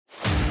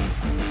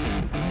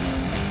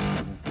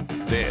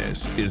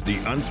This is the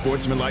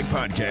Unsportsmanlike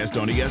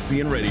Podcast on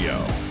ESPN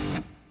Radio.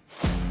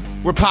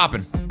 We're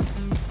popping.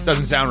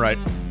 Doesn't sound right.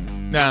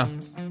 No,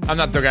 I'm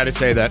not the guy to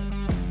say that.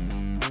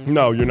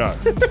 No, you're not.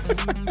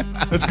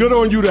 It's good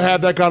on you to have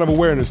that kind of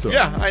awareness, though.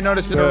 Yeah, I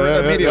noticed it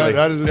immediately.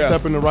 That is a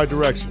step in the right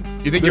direction.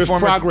 You think there's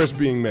progress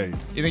being made?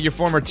 You think your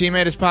former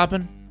teammate is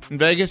popping in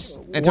Vegas,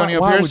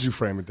 Antonio Why Pierce? would you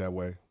frame it that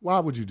way? Why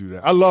would you do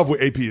that? I love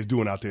what AP is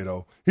doing out there,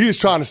 though. He is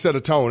trying to set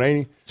a tone,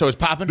 ain't he? So it's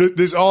popping?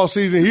 This all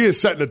season, he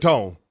is setting a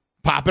tone.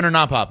 Popping or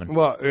not popping?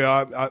 Well,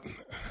 yeah,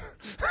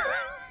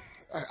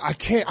 I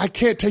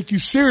can't take you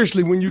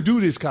seriously when you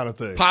do this kind of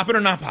thing. Popping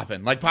or not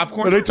popping? Like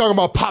popcorn? They talking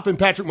about popping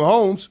Patrick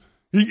Mahomes.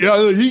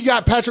 He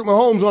got Patrick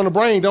Mahomes on the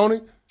brain, don't he?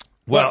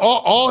 Well,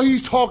 all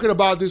he's talking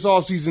about this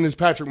offseason is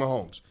Patrick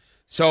Mahomes.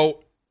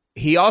 So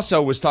he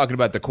also was talking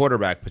about the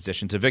quarterback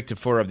position to Vic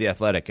Tafur of The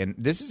Athletic. And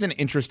this is an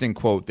interesting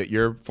quote that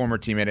your former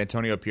teammate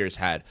Antonio Pierce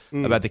had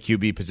about the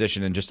QB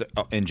position and just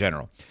in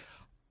general.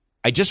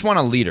 I just want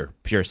a leader,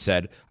 Pierce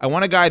said. I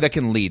want a guy that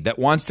can lead, that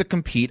wants to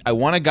compete. I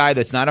want a guy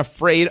that's not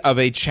afraid of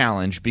a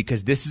challenge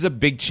because this is a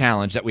big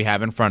challenge that we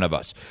have in front of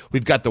us.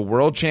 We've got the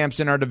world champs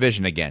in our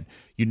division again.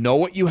 You know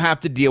what you have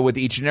to deal with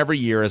each and every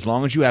year as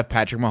long as you have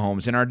Patrick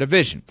Mahomes in our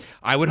division.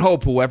 I would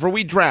hope whoever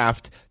we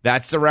draft,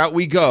 that's the route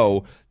we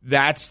go.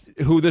 That's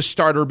who the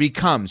starter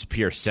becomes,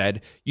 Pierce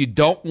said. You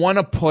don't want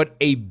to put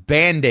a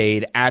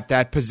Band-Aid at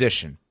that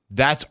position.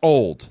 That's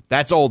old.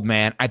 That's old,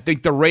 man. I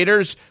think the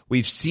Raiders,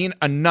 we've seen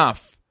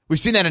enough. We've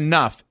seen that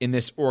enough in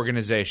this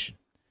organization.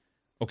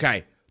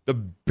 Okay, the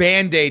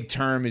Band-Aid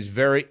term is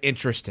very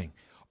interesting.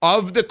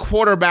 Of the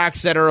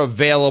quarterbacks that are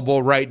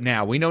available right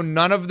now, we know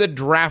none of the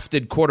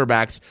drafted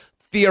quarterbacks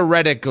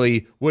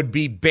theoretically would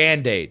be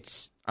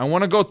Band-Aids. I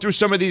want to go through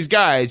some of these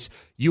guys.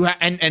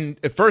 And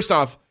first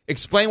off,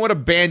 explain what a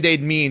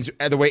Band-Aid means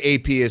the way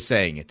AP is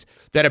saying it.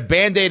 That a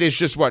Band-Aid is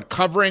just what?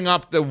 Covering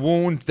up the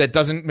wound that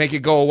doesn't make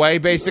it go away,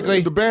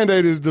 basically? The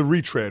Band-Aid is the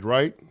retread,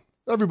 right?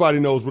 Everybody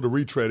knows what a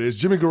retread is.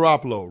 Jimmy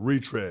Garoppolo,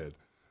 retread.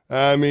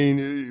 I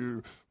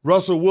mean,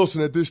 Russell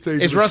Wilson at this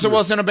stage. Is Russell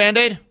Wilson a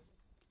Band-Aid?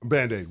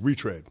 Band-Aid,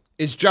 retread.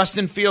 Is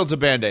Justin Fields a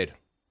Band-Aid?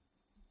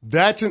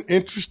 That's an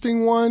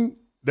interesting one.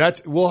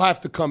 We'll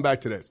have to come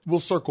back to that. We'll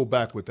circle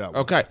back with that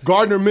one. Okay.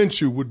 Gardner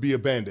Minshew would be a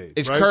Band-Aid.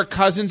 Is right? Kirk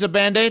Cousins a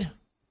Band-Aid?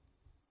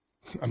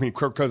 I mean,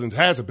 Kirk Cousins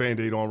has a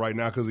Band-Aid on right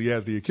now because he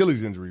has the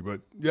Achilles injury.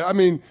 But, yeah, I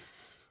mean,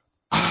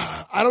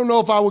 I don't know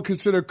if I would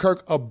consider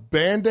Kirk a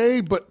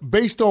Band-Aid, but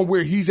based on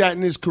where he's at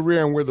in his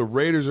career and where the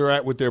Raiders are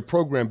at with their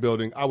program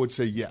building, I would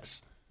say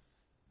yes.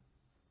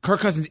 Kirk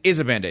Cousins is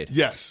a Band-Aid?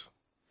 Yes.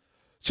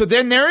 So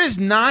then there is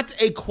not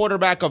a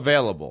quarterback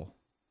available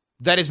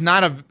that is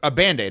not a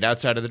Band-Aid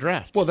outside of the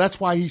draft. Well, that's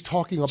why he's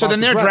talking about So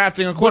then they're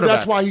drafting a quarterback. Well,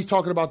 that's why he's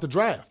talking about the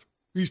draft.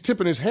 He's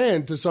tipping his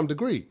hand to some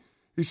degree.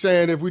 He's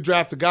saying if we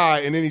draft a guy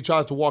and then he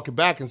tries to walk it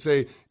back and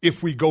say,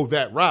 if we go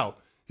that route,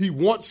 he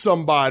wants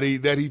somebody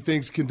that he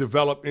thinks can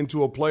develop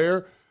into a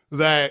player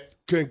that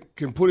can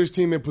put his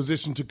team in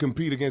position to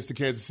compete against the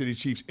Kansas City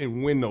Chiefs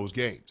and win those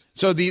games.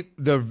 So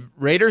the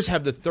Raiders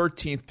have the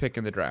 13th pick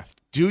in the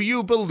draft. Do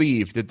you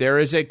believe that there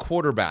is a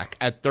quarterback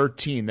at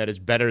 13 that is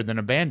better than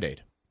a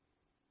Band-Aid?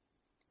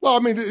 Well, I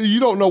mean, you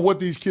don't know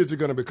what these kids are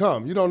going to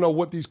become. You don't know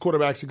what these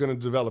quarterbacks are going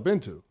to develop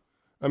into.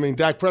 I mean,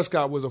 Dak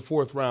Prescott was a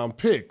 4th-round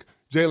pick.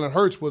 Jalen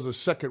Hurts was a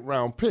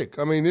 2nd-round pick.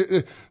 I mean,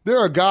 there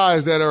are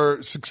guys that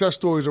are success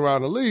stories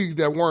around the league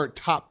that weren't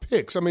top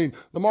picks. I mean,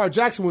 Lamar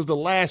Jackson was the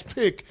last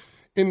pick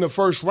in the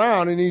 1st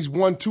round, and he's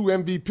won 2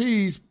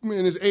 MVPs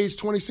in his age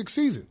 26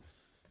 season.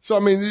 So,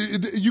 I mean,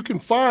 you can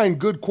find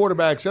good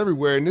quarterbacks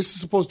everywhere, and this is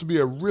supposed to be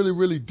a really,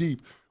 really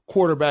deep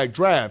quarterback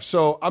draft.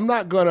 So I'm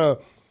not gonna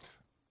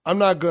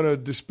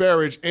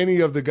disparage any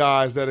of the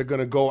guys that are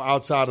going to go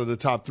outside of the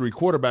top 3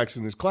 quarterbacks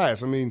in this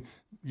class. I mean,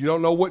 you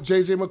don't know what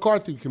J.J.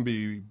 McCarthy can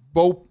be,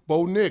 Bo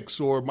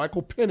Nix or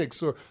Michael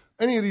Penix or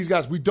any of these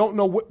guys. We don't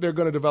know what they're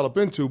going to develop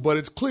into, but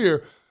it's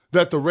clear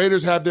that the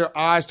Raiders have their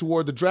eyes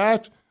toward the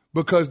draft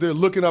because they're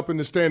looking up in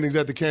the standings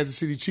at the Kansas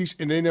City Chiefs,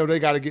 and they know they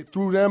got to get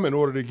through them in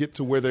order to get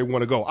to where they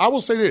want to go. I will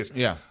say this.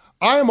 Yeah.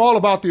 I am all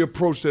about the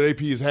approach that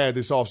AP has had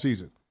this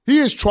offseason. He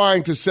is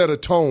trying to set a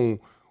tone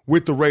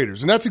with the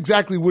Raiders, and that's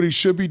exactly what he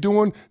should be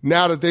doing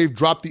now that they've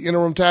dropped the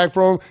interim tag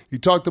for him. He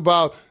talked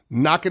about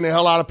knocking the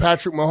hell out of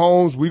Patrick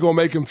Mahomes. We're going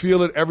to make him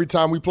feel it every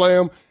time we play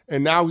him.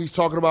 And now he's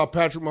talking about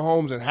Patrick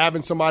Mahomes and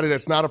having somebody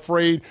that's not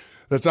afraid,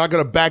 that's not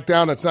going to back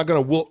down, that's not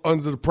going to wilt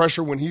under the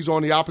pressure when he's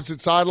on the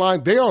opposite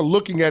sideline. They are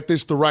looking at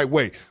this the right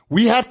way.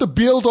 We have to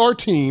build our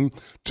team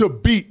to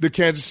beat the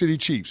Kansas City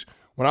Chiefs.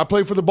 When I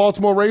played for the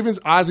Baltimore Ravens,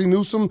 Ozzie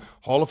Newsome,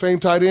 Hall of Fame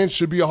tight end,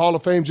 should be a Hall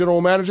of Fame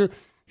general manager.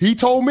 He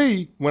told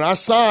me when I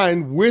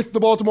signed with the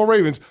Baltimore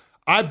Ravens,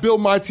 I build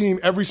my team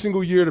every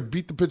single year to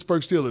beat the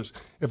Pittsburgh Steelers.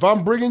 If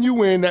I'm bringing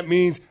you in, that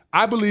means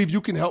I believe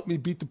you can help me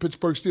beat the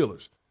Pittsburgh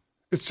Steelers.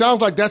 It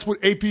sounds like that's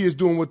what AP is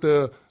doing with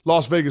the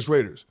Las Vegas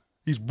Raiders.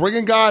 He's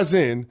bringing guys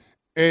in,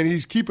 and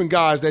he's keeping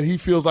guys that he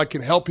feels like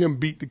can help him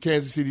beat the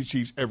Kansas City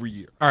Chiefs every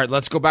year. All right,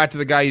 let's go back to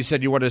the guy you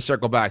said you wanted to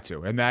circle back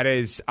to, and that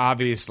is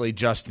obviously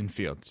Justin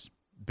Fields.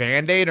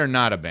 Band-Aid or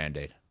not a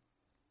Band-Aid?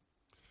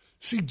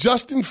 See,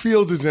 Justin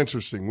Fields is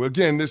interesting.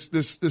 Again,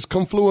 this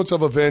confluence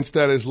of events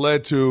that has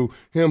led to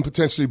him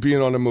potentially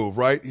being on the move,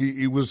 right?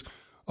 He was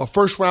a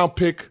first-round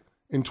pick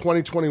in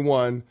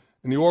 2021,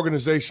 and the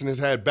organization has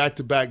had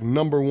back-to-back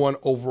number one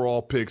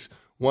overall picks,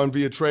 one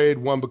via trade,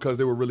 one because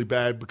they were really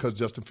bad because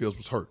Justin Fields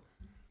was hurt.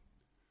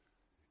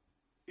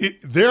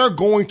 They're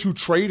going to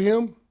trade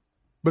him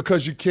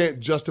because you can't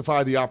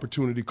justify the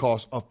opportunity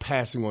cost of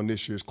passing on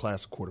this year's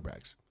class of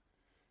quarterbacks.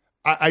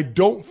 I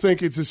don't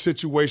think it's a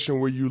situation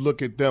where you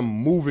look at them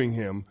moving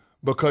him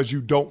because you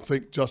don't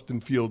think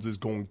Justin Fields is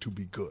going to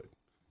be good.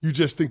 You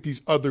just think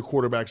these other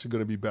quarterbacks are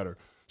going to be better.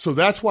 So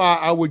that's why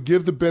I would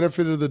give the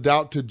benefit of the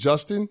doubt to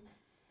Justin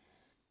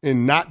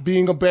in not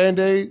being a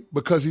Band-Aid,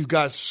 because he's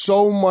got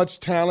so much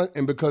talent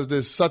and because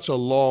there's such a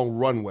long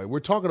runway.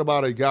 We're talking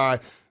about a guy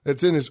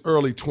that's in his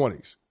early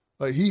 20s.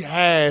 Like, he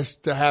has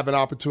to have an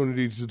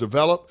opportunity to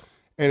develop.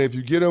 And if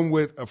you get him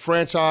with a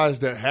franchise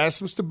that has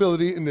some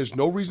stability, and there's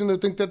no reason to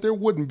think that there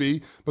wouldn't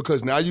be,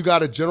 because now you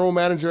got a general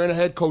manager and a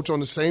head coach on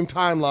the same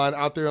timeline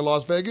out there in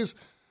Las Vegas,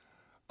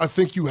 I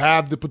think you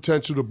have the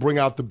potential to bring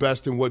out the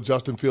best in what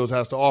Justin Fields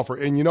has to offer.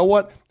 And you know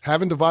what?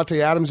 Having Devontae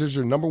Adams as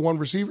your number one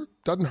receiver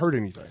doesn't hurt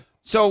anything.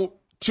 So,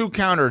 two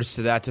counters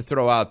to that to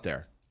throw out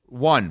there.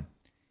 One,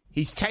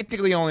 he's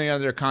technically only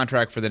under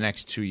contract for the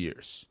next 2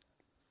 years.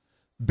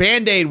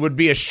 Band-Aid would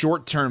be a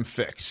short-term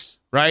fix,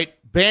 right?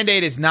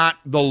 Band-Aid is not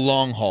the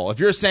long haul. If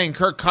you're saying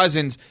Kirk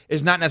Cousins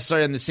is not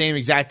necessarily on the same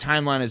exact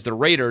timeline as the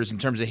Raiders in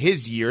terms of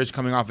his years,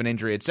 coming off an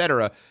injury,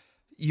 etc.,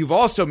 you've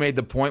also made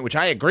the point, which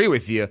I agree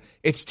with you,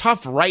 it's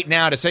tough right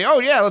now to say, oh,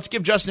 yeah, let's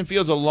give Justin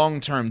Fields a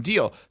long-term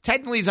deal.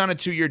 Technically, he's on a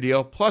 2-year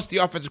deal, plus the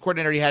offensive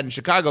coordinator he had in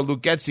Chicago,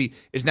 Luke Getsy,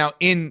 is now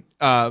in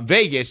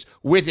Vegas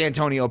with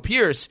Antonio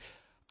Pierce.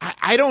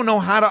 I don't know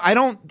how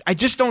to – I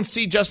just don't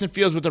see Justin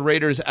Fields with the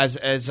Raiders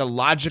as a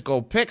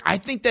logical pick. I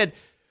think that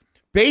 –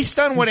 based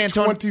on what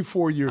Antonio,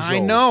 24 years old. I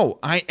know.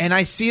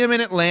 I see him in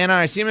Atlanta.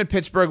 I see him in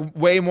Pittsburgh.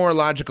 Way more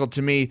logical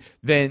to me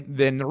than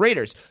the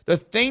Raiders. The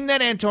thing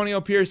that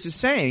Antonio Pierce is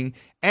saying,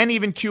 and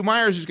even Q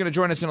Myers, who's going to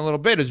join us in a little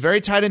bit, is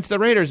very tied into the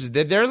Raiders, is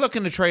that they're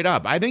looking to trade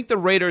up. I think the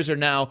Raiders are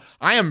now.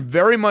 I am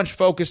very much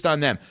focused on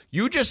them.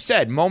 You just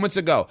said moments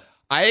ago,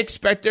 I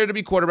expect there to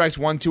be quarterbacks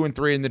 1, 2, and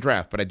 3 in the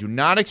draft, but I do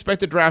not expect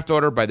the draft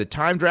order by the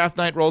time draft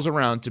night rolls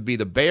around to be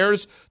the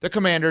Bears, the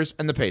Commanders,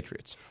 and the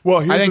Patriots.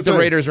 Well, I think the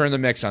Raiders are in the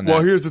mix on that.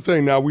 Well, here's the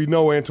thing. Now, we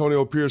know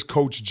Antonio Pierce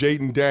coached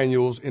Jaden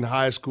Daniels in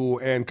high school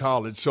and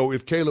college. So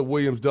if Caleb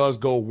Williams does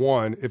go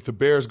 1, if the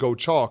Bears go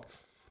chalk,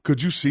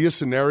 could you see a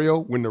scenario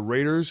when the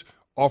Raiders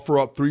offer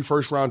up 3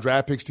 first-round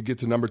draft picks to get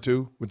to number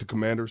 2 with the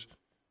Commanders?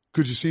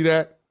 Could you see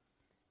that?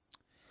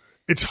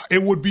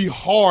 It would be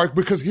hard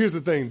because here's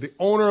the thing. The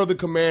owner of the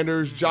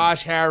Commanders,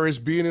 Josh Harris,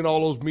 being in all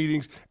those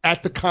meetings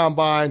at the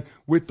Combine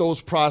with those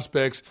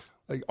prospects,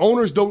 like,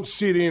 owners don't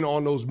sit in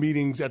on those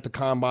meetings at the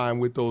Combine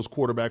with those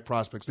quarterback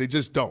prospects. They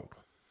just don't.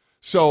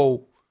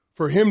 So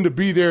for him to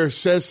be there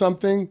says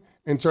something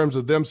in terms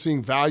of them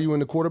seeing value in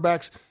the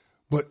quarterbacks.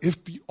 But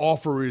if the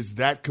offer is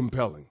that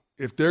compelling,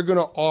 if they're going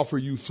to offer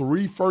you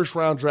 3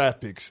 first-round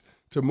draft picks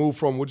to move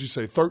from, what'd you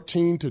say,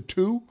 13 to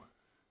 2,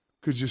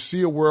 could you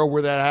see a world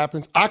where that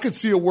happens? I could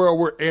see a world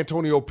where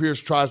Antonio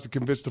Pierce tries to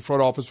convince the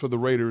front office for the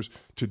Raiders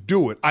to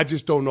do it. I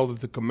just don't know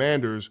that the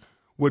Commanders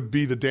would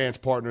be the dance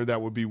partner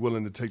that would be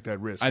willing to take that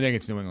risk. I think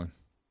it's New England.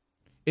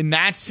 In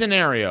that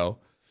scenario,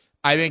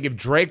 I think if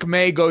Drake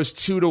May goes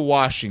 2 to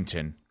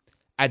Washington,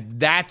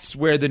 that's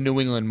where the New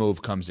England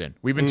move comes in.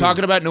 We've been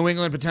talking about New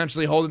England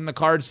potentially holding the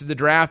cards to the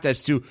draft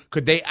as to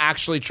could they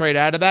actually trade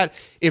out of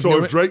that. If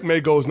Drake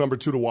May goes number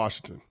 2 to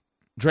Washington.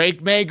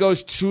 Drake May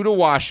goes 2 to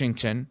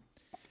Washington.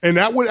 And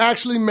that would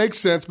actually make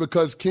sense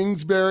because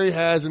Kingsbury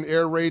has an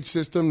air raid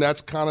system. That's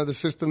kind of the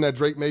system that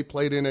Drake May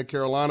played in at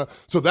Carolina.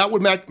 So that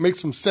would make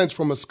some sense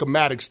from a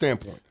schematic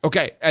standpoint.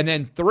 Okay, and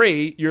then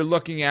 3, you're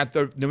looking at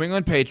the New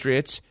England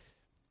Patriots.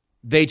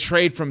 They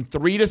trade from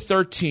 3 to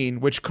 13,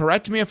 which,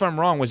 correct me if I'm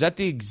wrong, was that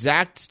the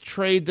exact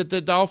trade that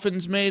the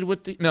Dolphins made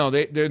with the – no,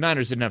 the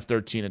Niners didn't have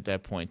 13 at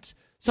that point.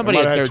 Somebody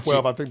had 13.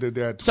 12. I think they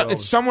had 12. So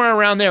it's somewhere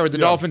around there with the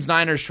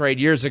Dolphins-Niners trade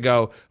years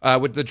ago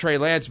with the Trey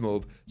Lance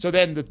move. So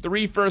then the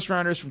 3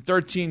 first-rounders from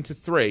 13 to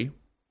 3.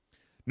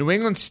 New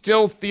England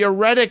still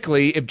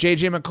theoretically, if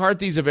J.J.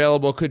 McCarthy's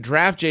available, could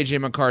draft J.J.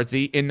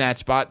 McCarthy in that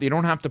spot. You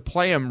don't have to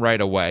play him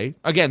right away.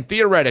 Again,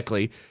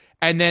 theoretically.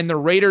 And then the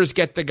Raiders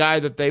get the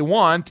guy that they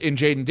want in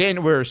Jaden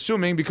Daniels, we're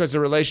assuming, because of the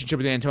relationship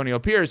with Antonio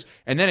Pierce.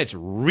 And then it's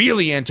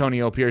really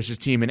Antonio Pierce's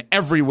team in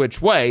every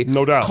which way.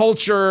 No doubt.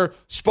 Culture,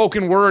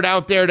 spoken word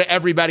out there to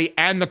everybody,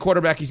 and the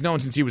quarterback he's known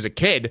since he was a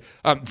kid,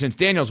 since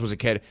Daniels was a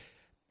kid.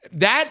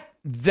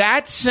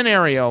 That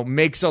scenario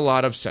makes a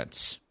lot of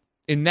sense.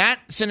 In that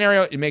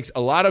scenario, it makes a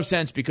lot of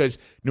sense because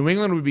New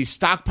England would be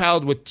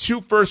stockpiled with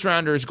 2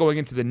 first-rounders going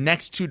into the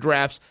next 2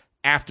 drafts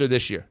after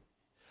this year.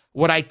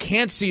 What I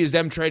can't see is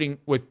them trading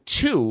with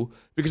 2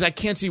 because I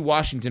can't see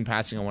Washington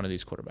passing on one of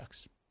these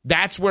quarterbacks.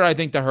 That's where I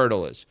think the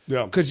hurdle is.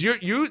 Yeah. Because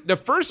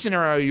the first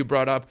scenario you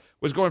brought up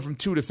was going from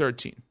 2 to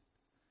 13.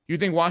 You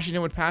think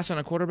Washington would pass on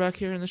a quarterback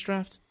here in this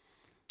draft?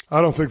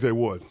 I don't think they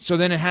would. So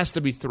then it has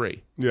to be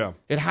 3. Yeah.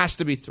 It has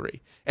to be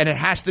 3. And it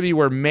has to be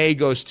where May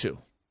goes 2.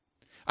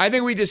 I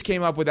think we just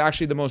came up with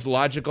actually the most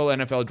logical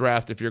NFL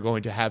draft if you're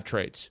going to have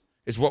trades.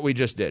 Is what we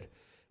just did.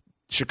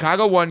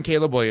 Chicago 1,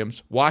 Caleb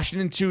Williams.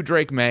 Washington 2,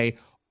 Drake May.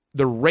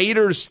 The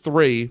Raiders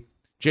 3,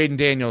 Jaden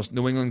Daniels.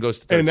 New England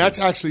goes to 13. And that's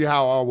actually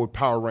how I would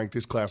power rank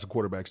this class of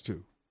quarterbacks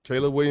too.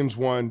 Caleb Williams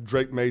 1,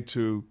 Drake May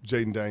 2,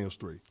 Jaden Daniels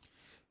 3.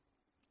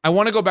 I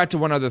want to go back to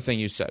one other thing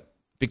you said,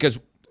 because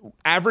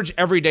average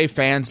everyday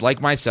fans like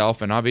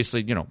myself, and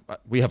obviously,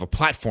 we have a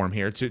platform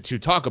here to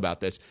talk about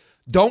this,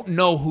 don't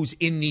know who's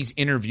in these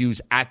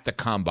interviews at the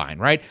combine,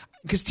 right?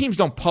 Because teams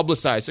don't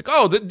publicize,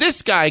 like,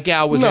 this guy,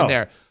 gal was in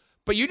there.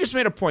 But you just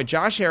made a point.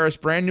 Josh Harris,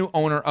 brand new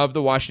owner of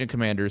the Washington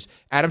Commanders,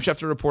 Adam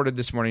Schefter reported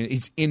this morning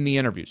he's in the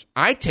interviews.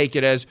 I take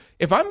it as,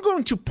 if I'm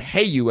going to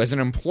pay you as an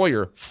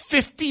employer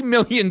 $50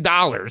 million,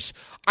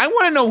 I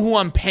want to know who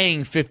I'm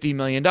paying $50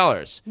 million.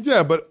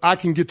 Yeah, but I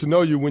can get to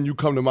know you when you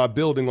come to my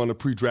building on a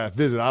pre-draft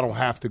visit. I don't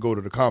have to go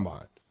to the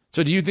combine.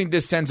 So do you think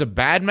this sends a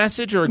bad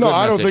message or a good message? message?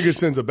 No, I don't think it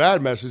sends a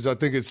bad message. I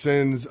think it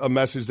sends a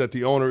message that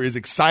the owner is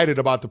excited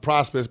about the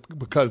prospects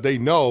because they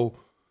know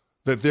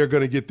that they're going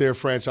to get their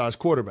franchise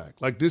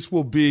quarterback. Like, this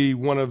will be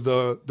one of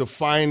the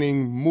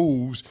defining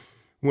moves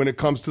when it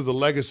comes to the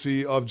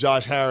legacy of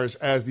Josh Harris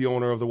as the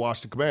owner of the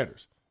Washington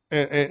Commanders.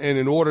 And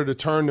in order to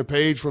turn the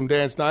page from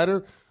Dan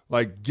Snyder,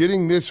 like,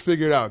 getting this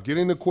figured out,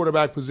 getting the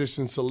quarterback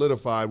position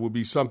solidified will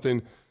be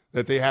something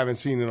that they haven't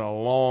seen in a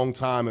long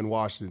time in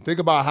Washington. Think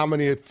about how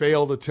many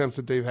failed attempts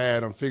that they've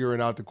had on figuring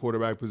out the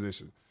quarterback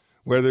position.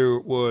 Whether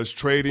it was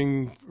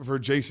trading for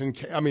Jason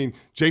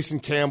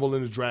Campbell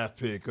in the draft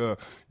pick,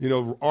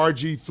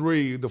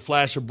 RG3, the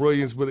flash of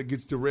brilliance, but it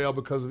gets derailed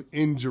because of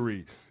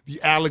injury.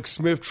 The Alex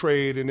Smith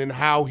trade, and then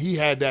how he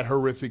had that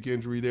horrific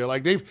injury there.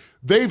 Like,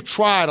 they've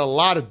tried a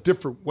lot of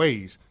different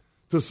ways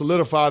to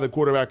solidify the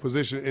quarterback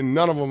position, and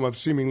none of them have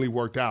seemingly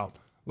worked out.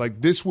 Like,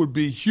 this would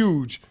be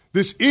huge.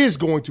 This is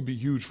going to be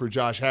huge for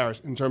Josh Harris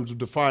in terms of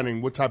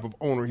defining what type of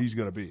owner he's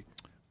going to be.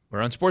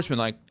 We're on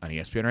Sportsmanlike on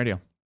ESPN Radio.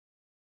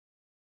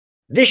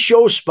 This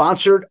show is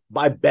sponsored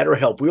by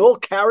BetterHelp. We all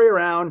carry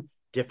around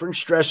different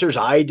stressors.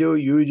 I do,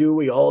 you do,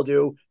 we all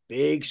do,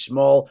 big,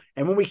 small.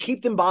 And when we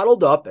keep them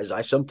bottled up, as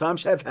I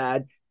sometimes have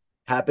had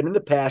happen in the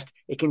past,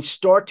 it can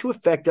start to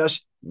affect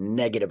us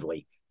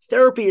negatively.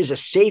 Therapy is a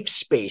safe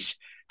space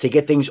to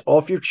get things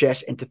off your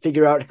chest and to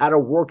figure out how to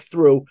work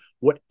through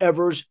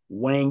whatever's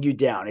weighing you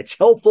down. It's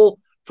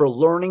helpful for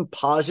learning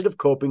positive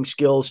coping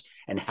skills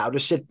and how to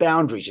set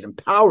boundaries. It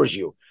empowers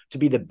you to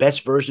be the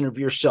best version of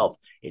yourself.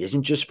 It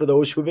isn't just for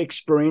those who have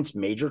experienced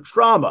major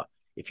trauma.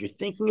 If you're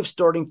thinking of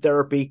starting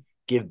therapy,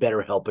 give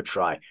BetterHelp a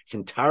try. It's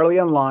entirely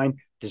online,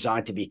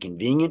 designed to be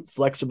convenient,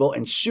 flexible,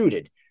 and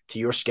suited to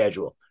your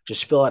schedule.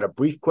 Just fill out a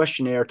brief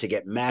questionnaire to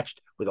get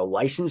matched with a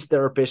licensed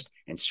therapist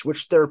and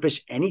switch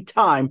therapists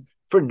anytime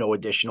for no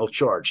additional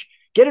charge.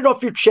 Get it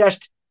off your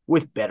chest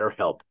with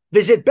BetterHelp.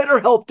 Visit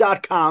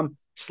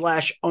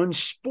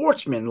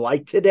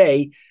BetterHelp.com/unsportsmanlike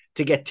today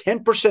to get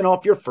 10%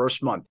 off your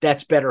first month.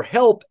 That's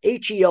BetterHelp,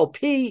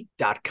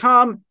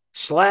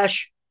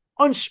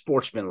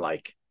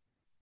 HELP.com/unsportsmanlike.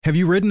 Have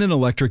you ridden an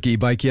electric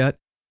e-bike yet?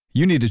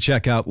 You need to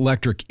check out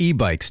Lectric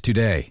E-Bikes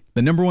today,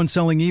 the #1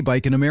 selling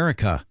e-bike in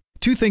America.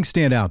 Two things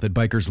stand out that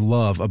bikers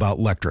love about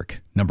Lectric.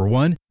 Number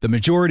one, the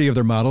majority of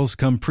their models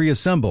come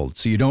pre-assembled,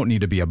 so you don't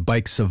need to be a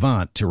bike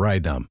savant to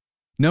ride them.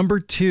 Number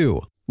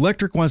two,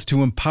 Lectric wants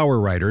to empower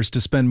riders to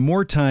spend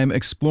more time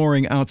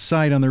exploring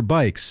outside on their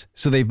bikes,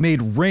 so they've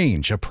made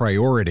range a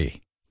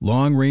priority.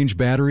 Long-range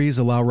batteries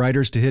allow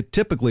riders to hit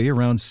typically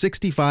around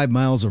 65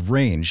 miles of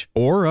range,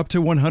 or up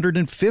to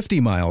 150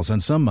 miles on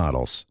some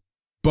models.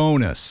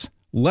 Bonus,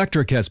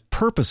 Lectric has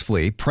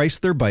purposefully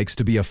priced their bikes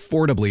to be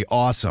affordably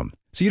awesome,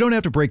 so you don't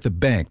have to break the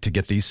bank to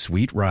get these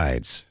sweet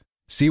rides.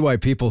 See why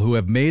people who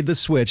have made the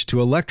switch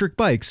to electric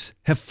bikes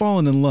have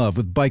fallen in love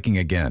with biking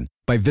again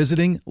by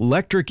visiting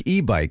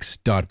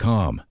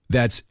lectricebikes.com.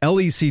 That's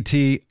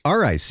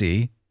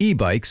LECTRIC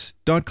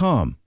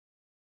ebikes.com.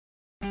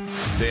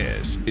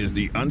 This is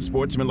the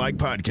Unsportsmanlike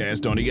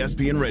Podcast on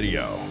ESPN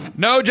Radio.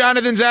 No,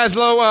 Jonathan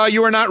Zaslow,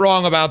 you are not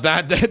wrong about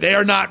that. They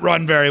are not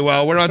run very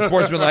well. We're on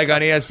Sportsmanlike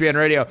on ESPN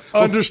Radio.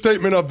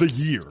 Understatement of the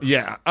year.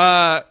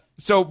 Yeah.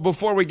 So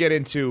before we get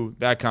into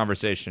that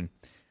conversation,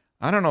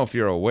 I don't know if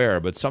you're aware,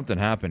 but something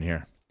happened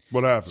here.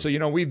 What happened?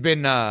 So, we've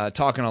been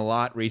talking a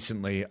lot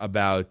recently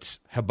about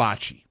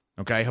hibachi.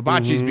 Okay,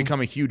 hibachi has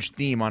become a huge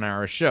theme on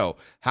our show.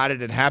 How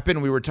did it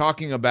happen? We were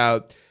talking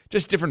about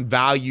just different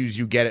values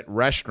you get at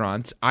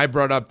restaurants. I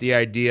brought up the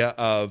idea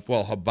of,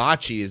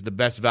 hibachi is the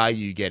best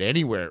value you get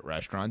anywhere at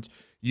restaurants.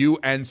 You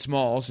and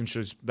Small, since she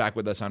was back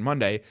with us on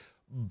Monday,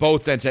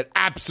 both then said,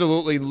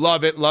 absolutely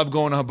love it, love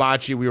going to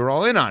hibachi. We were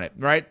all in on it,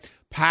 right?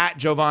 Pat,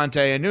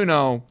 Jovante, and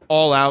Nuno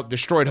all out,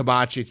 destroyed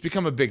hibachi. It's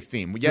become a big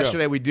theme.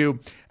 Yesterday we do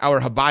our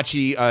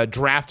hibachi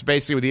draft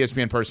basically with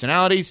ESPN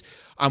personalities.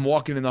 I'm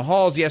walking in the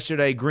halls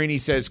yesterday. Greeny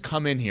says,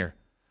 come in here.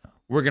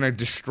 We're going to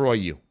destroy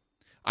you.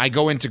 I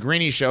go into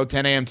Greeny's show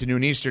 10 a.m. to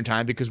noon Eastern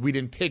time because we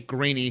didn't pick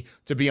Greeny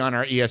to be on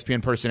our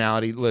ESPN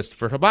personality list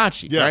for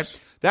Hibachi. Yes.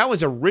 Right? That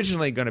was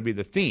originally going to be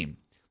the theme.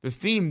 The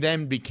theme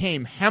then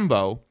became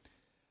Hembo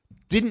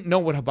didn't know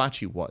what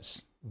Hibachi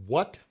was.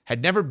 What?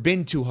 Had never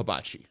been to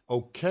Hibachi.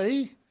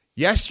 Okay.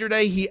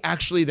 Yesterday, he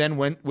actually then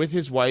went with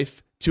his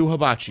wife to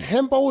Hibachi.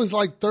 Hembo is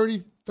like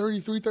 30,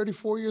 33,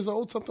 34 years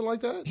old, something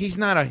like that? He's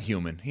not a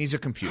human. He's a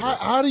computer.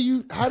 How do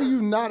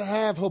you not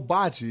have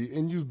Hibachi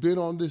and you've been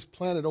on this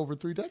planet over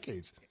 3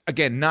 decades?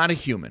 Again, not a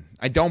human.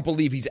 I don't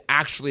believe he's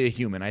actually a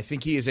human. I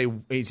think he is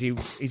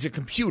he's a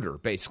computer,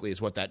 basically,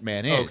 is what that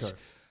man is. Okay.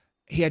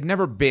 He had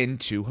never been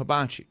to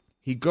Hibachi.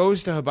 He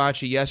goes to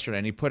Hibachi yesterday,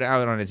 and he put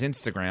out on his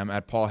Instagram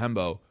at Paul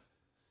Hembo,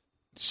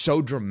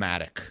 so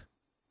dramatic.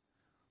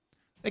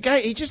 The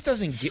guy, he just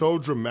doesn't get... So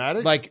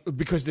dramatic? Like,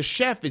 because the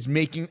chef is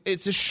making...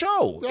 It's a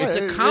show. Yeah,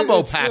 it's a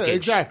combo package. Yeah,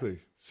 exactly.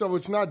 So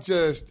it's not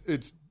just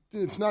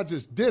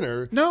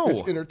dinner. No.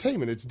 It's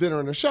entertainment. It's dinner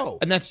and a show.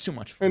 And that's too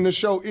much for me. And the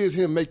show is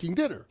him making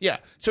dinner. Yeah.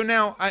 So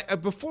now,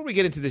 before we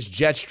get into this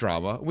Jets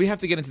drama, we have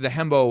to get into the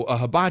Hembo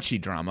Hibachi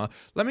drama.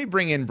 Let me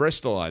bring in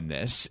Bristol on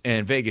this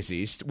and Vegas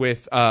East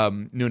with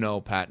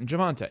Nuno, Pat, and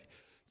Javante.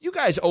 You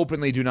guys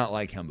openly do not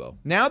like Hembo.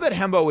 Now that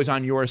Hembo is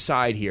on your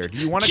side here, do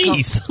you want to come?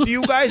 Do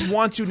you guys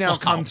want to now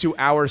come to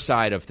our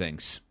side of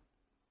things?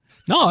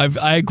 No,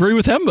 I agree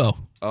with Hembo.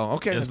 Oh,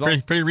 okay. It's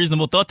pretty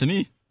reasonable thought to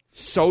me.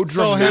 So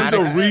dramatic.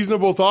 So it's a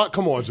reasonable thought.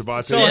 Come on,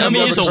 Javante. So, I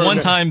mean, it's a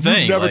one-time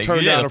thing. Never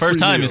turned down the a first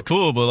free time meal. is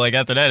cool, but like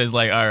after that, it's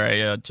like, all right,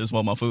 yeah, just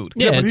want my food.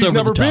 Yeah, but he's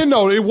never been,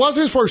 though. It was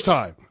his first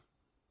time.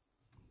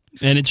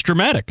 And it's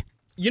dramatic.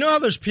 You know how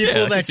there's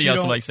people that you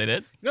don't like say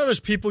that? You know, there's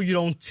people you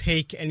don't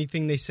take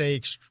anything they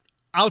say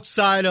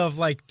outside of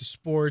like the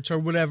sports or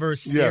whatever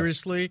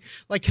seriously. Yeah.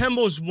 Like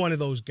Hembo's one of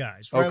those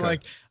guys, right? Okay.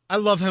 Like I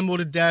love Hembo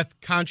to death,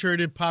 contrary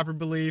to popular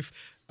belief.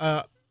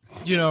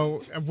 You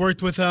know, I've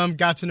worked with him,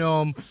 got to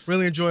know him,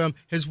 really enjoy him.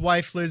 His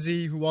wife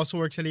Lizzie, who also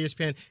works at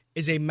ESPN,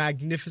 is a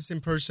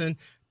magnificent person.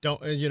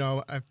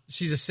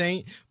 She's a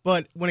saint.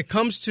 But when it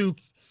comes to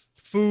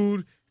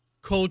food,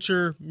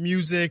 culture,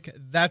 music,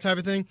 that type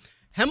of thing,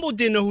 Hembo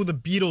didn't know who the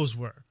Beatles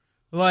were,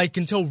 like,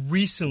 until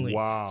recently.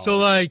 Wow. So,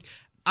 like,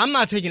 I'm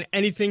not taking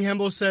anything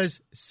Hembo says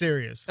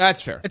serious.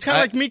 That's fair. It's kind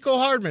of like Miko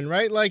Hardman,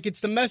 right? Like,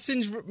 it's the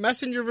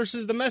messenger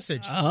versus the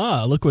message.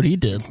 Ah, look what he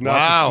did.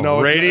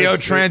 Radio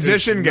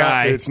transition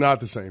guy. It's not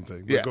the same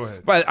thing. But go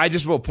ahead. But I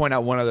just will point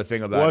out one other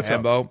thing about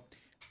Hembo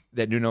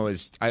that Nuno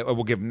is. I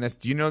will give him this.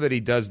 Do you know that he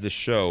does the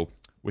show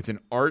with an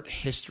art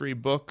history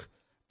book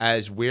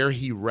as where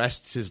he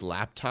rests his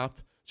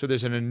laptop? So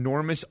there's an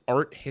enormous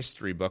art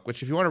history book,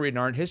 which if you want to read an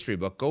art history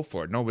book, go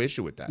for it. No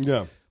issue with that.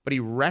 Yeah. But he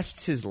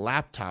rests his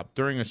laptop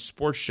during a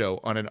sports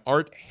show on an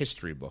art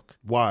history book.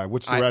 Why?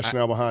 What's the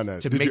rationale behind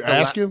that? Did you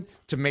ask him?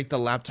 To make the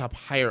laptop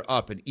higher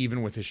up and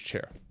even with his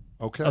chair.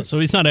 Okay. Oh, so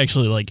he's not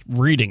actually like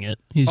reading it.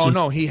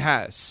 No, he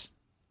has.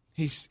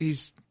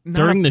 He's not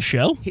during the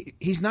show?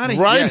 He's not a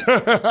right.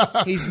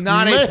 He's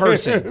not a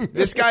person.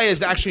 This guy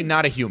is actually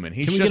not a human.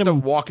 He's just a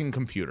walking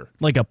computer.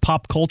 Like a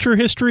pop culture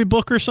history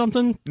book or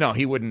something? No,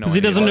 he wouldn't know. Because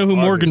he doesn't know who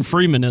Morgan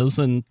Freeman is,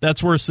 and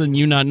that's worse than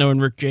you not knowing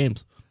Rick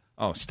James.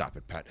 Oh, stop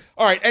it, Pat.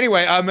 All right.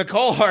 Anyway,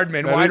 McCall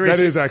Hardman, wide receiver.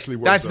 That is actually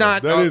worse. That's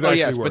not. That is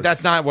actually worse. But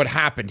that's not what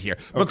happened here.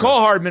 Okay. McCall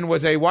Hardman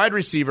was a wide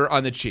receiver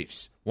on the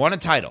Chiefs. Won a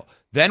title.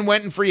 Then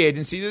went in free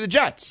agency to the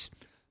Jets.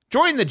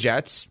 Joined the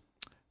Jets.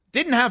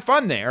 Didn't have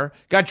fun there.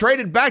 Got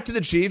traded back to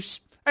the Chiefs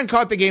and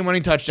caught the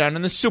game-winning touchdown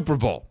in the Super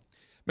Bowl.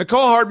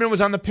 McCall Hardman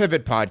was on the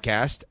Pivot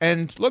podcast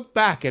and looked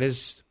back at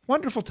his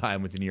wonderful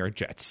time with the New York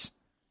Jets.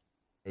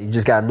 You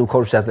just got a new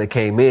coach staff that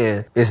came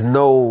in. It's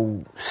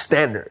no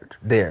standard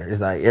there.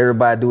 It's like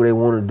everybody do what they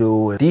want to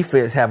do. And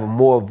defense have a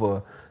more of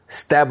a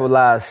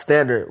stabilized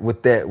standard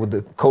with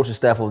the coaching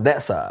staff on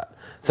that side.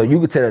 So you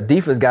could tell the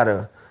defense got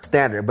a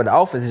standard, but the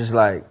offense is just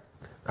like,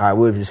 all right,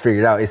 we've just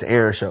figured it out. It's an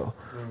Aaron show.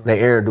 Let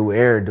Aaron do what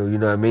Aaron do, you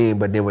know what I mean?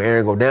 But then when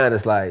Aaron go down,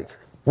 it's like,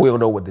 we don't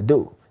know what to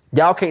do.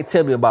 Y'all can't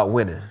tell me about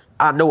winning.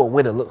 I know what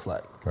winning looks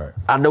like. Right.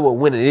 I know what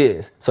winning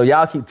is. So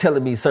y'all keep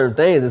telling me certain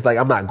things. It's like,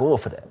 I'm not going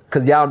for that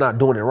because y'all not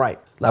doing it right.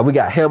 Like, we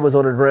got hammers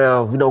on the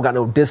ground. We don't got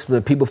no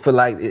discipline. People feel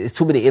like it's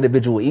too many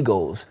individual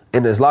egos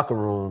in this locker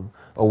room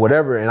or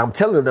whatever. And I'm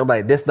telling them, I'm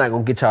like, that's not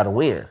going to get y'all to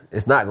win.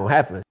 It's not going to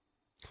happen.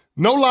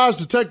 No lies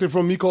detected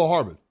from Mecole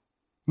Hardman.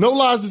 No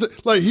lies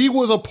detected. Like, he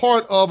was a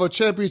part of a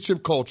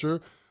championship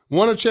culture,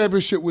 won a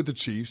championship with the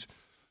Chiefs,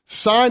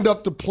 signed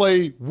up to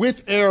play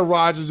with Aaron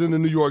Rodgers in the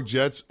New York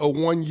Jets, a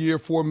 1-year,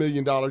 $4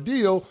 million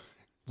deal.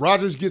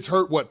 Rodgers gets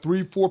hurt,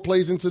 3-4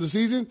 plays into the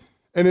season?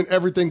 And then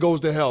everything goes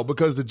to hell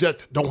because the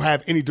Jets don't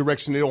have any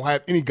direction. They don't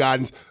have any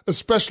guidance,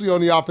 especially on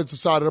the offensive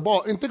side of the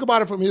ball. And think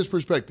about it from his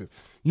perspective.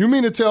 You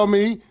mean to tell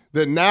me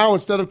that now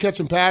instead of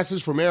catching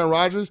passes from Aaron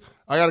Rodgers,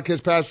 I got to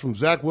catch passes from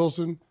Zach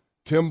Wilson,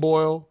 Tim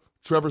Boyle,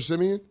 Trevor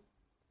Siemian?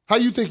 How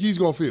you think he's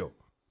going to feel?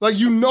 Like,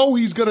 you know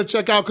he's going to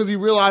check out because he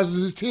realizes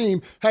his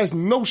team has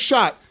no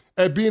shot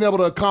at being able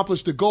to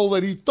accomplish the goal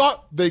that he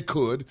thought they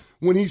could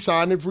when he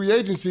signed in free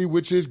agency,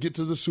 which is get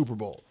to the Super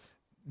Bowl.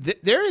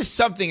 there is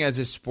something as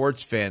a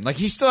sports fan. Like,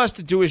 he still has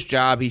to do his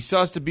job. He still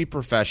has to be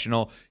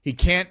professional. He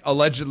can't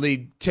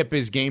allegedly tip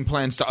his game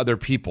plans to other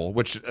people,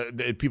 which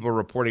people are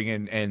reporting,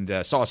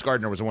 and Sauce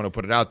Gardner was the one who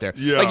put it out there.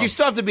 Yeah. Like, you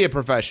still have to be a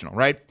professional,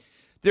 right?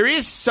 There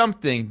is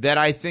something that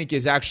I think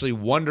is actually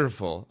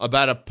wonderful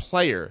about a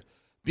player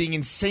being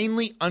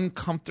insanely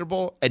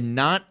uncomfortable and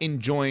not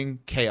enjoying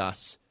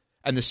chaos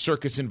and the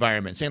circus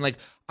environment. Saying, like,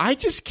 I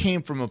just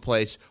came from a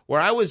place where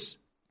I was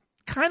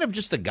kind of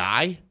just a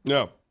guy.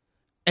 Yeah.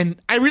 And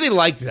I really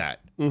liked that.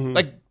 Mm-hmm.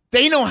 Like,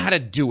 they know how to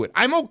do it.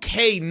 I'm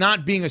okay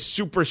not being a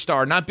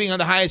superstar, not being on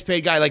the highest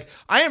paid guy. Like,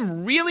 I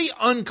am really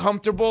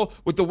uncomfortable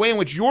with the way in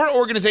which your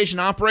organization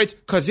operates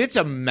because it's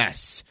a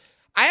mess.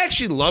 I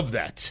actually love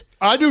that.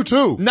 I do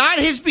too. Not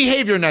his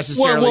behavior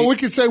necessarily. Well, we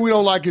could say we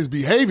don't like his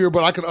behavior,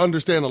 but I can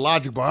understand the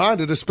logic behind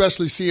it,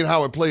 especially seeing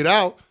how it played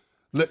out.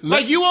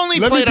 You only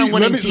played on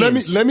winning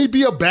teams. Let me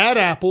be a bad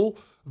apple.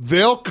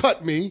 They'll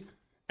cut me.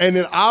 And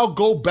then I'll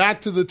go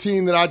back to the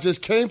team that I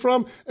just came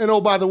from. And,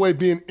 oh, by the way,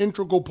 be an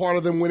integral part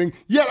of them winning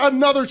yet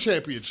another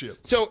championship.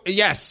 So,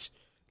 yes.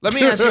 Let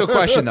me ask you a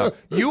question, though.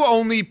 You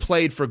only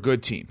played for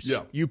good teams.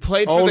 Yeah. You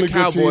played for only the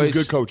Cowboys. Good teams,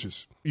 good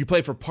coaches. You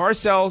played for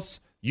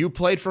Parcells. You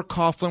played for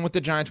Coughlin with the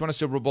Giants, won a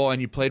Super Bowl.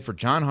 And you played for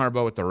John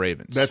Harbaugh with the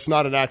Ravens. That's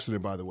not an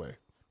accident, by the way.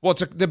 Well,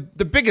 it's the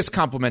biggest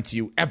compliment to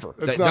you ever.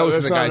 Those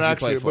are the guys you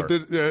played for.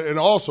 But and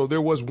also,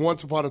 there was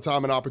once upon a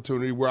time an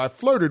opportunity where I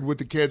flirted with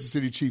the Kansas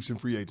City Chiefs in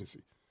free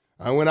agency.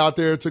 I went out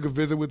there, took a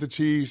visit with the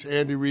Chiefs.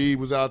 Andy Reid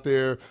was out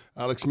there.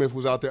 Alex Smith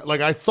was out there. Like,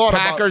 I thought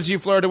Packers you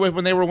flirted with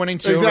when they were winning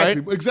too,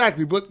 exactly, right?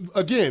 Exactly. But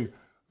again,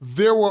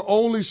 there were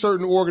only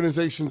certain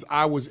organizations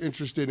I was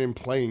interested in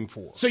playing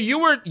for. So you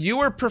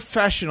were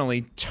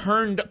professionally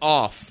turned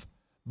off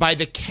by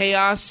the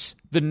chaos,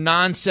 the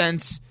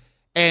nonsense,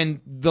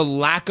 and the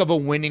lack of a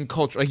winning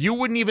culture. Like, you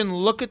wouldn't even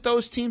look at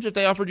those teams if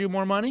they offered you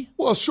more money?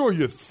 Well, sure,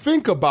 you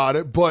think about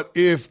it, but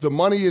if the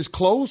money is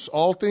close,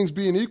 all things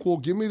being equal,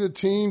 give me the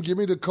team, give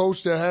me the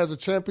coach that has a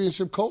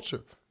championship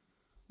culture.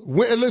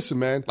 Listen,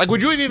 man. Like,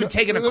 would you have even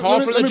taken a call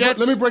for the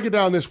Jets? Let me break it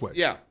down this way.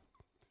 Yeah.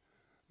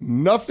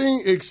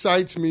 Nothing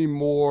excites me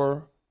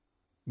more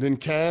than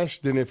cash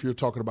than if you're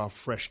talking about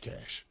fresh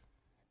cash.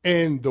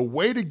 And the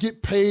way to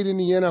get paid in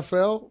the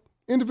NFL,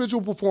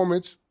 individual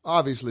performance,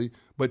 obviously,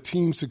 but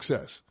team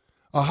success.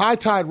 A high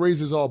tide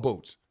raises all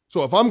boats.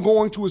 So if I'm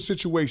going to a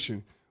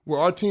situation where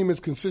our team is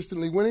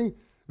consistently winning,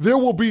 there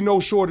will be no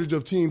shortage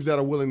of teams that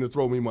are willing to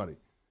throw me money.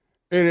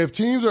 And if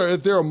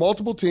there are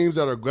multiple teams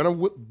that are going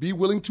to be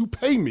willing to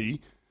pay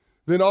me,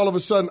 then all of a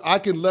sudden I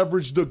can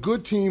leverage the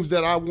good teams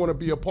that I want to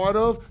be a part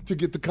of to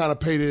get the kind of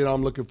payday that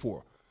I'm looking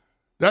for.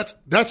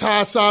 That's how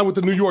I signed with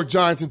the New York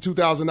Giants in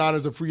 2009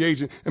 as a free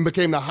agent and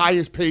became the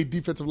highest paid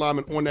defensive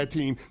lineman on that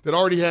team that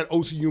already had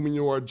Osi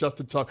Umenyiora,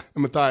 Justin Tuck,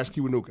 and Matthias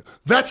Kiwanuka.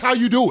 That's how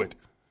you do it.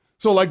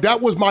 So that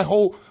was my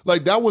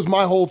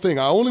whole thing.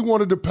 I only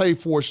wanted to pay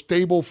for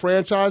stable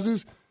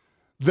franchises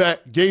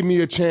that gave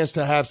me a chance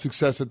to have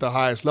success at the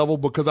highest level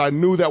because I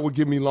knew that would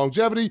give me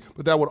longevity,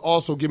 but that would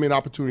also give me an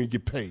opportunity to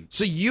get paid.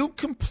 So you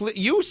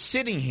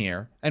sitting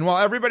here, and while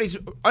everybody's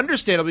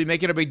understandably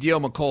making a big deal,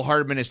 Mecole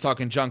Hardman is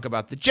talking junk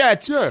about the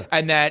Jets,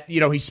 and that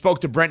he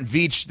spoke to Brent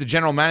Veach, the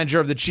general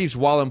manager of the Chiefs,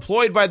 while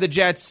employed by the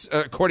Jets,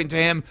 according to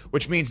him,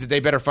 which means that they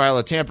better file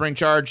a tampering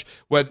charge,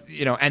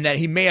 and that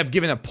he may have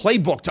given a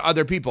playbook to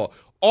other people.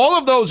 All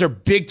of those are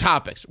big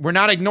topics. We're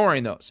not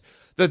ignoring those.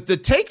 The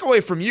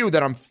takeaway from you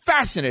that I'm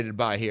fascinated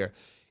by here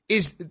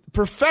is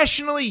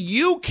professionally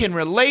you can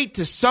relate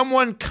to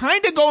someone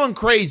kind of going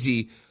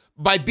crazy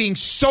by being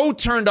so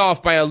turned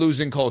off by a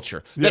losing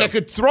culture that it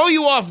could throw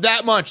you off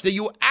that much that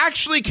you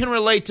actually can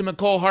relate to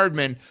Mecole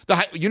Hardman.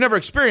 You never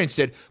experienced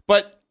it,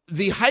 but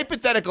the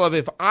hypothetical of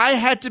if I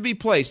had to be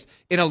placed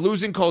in a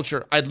losing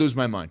culture, I'd lose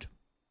my mind.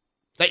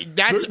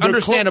 That's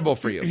understandable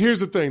for you.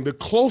 Here's the thing. The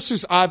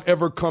closest I've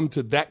ever come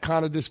to that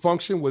kind of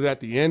dysfunction was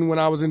at the end when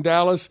I was in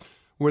Dallas,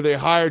 where they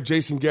hired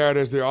Jason Garrett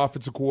as their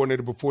offensive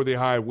coordinator before they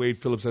hired Wade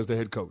Phillips as the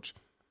head coach.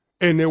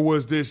 And there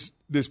was this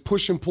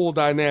push and pull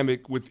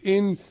dynamic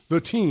within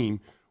the team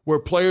where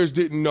players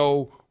didn't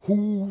know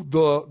who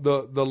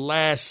the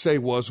last say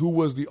was, who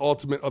was the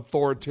ultimate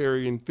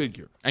authoritarian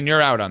figure. And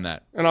you're out on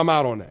that. And I'm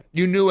out on that.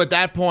 You knew at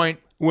that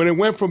point. When it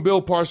went from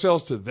Bill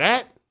Parcells to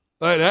that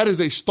is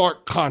a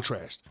stark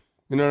contrast.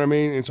 You know what I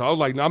mean? And so I was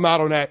like, no, I'm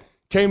out on that.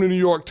 Came to New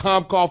York,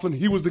 Tom Coughlin,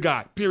 he was the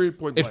guy, period,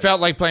 point blank. It felt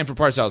like playing for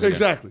Parcells again.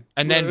 Exactly.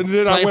 And then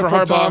I went for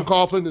from Harbaugh. Tom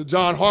Coughlin to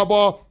John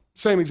Harbaugh,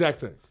 same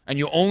exact thing. And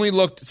you only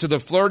looked, so the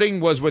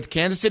flirting was with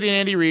Kansas City and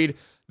Andy Reid,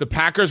 the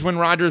Packers when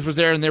Rodgers was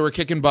there and they were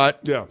kicking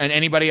butt, and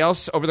anybody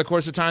else over the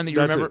course of time that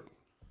you remember?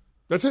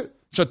 That's it.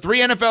 So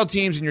 3 NFL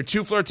teams and your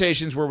 2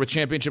 flirtations were with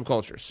championship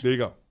cultures. There you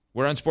go.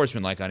 We're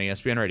Unsportsmanlike on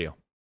ESPN Radio.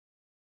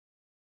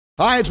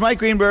 Hi, it's Mike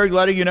Greenberg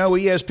letting you know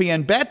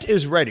ESPN Bet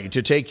is ready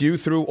to take you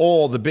through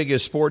all the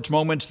biggest sports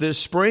moments this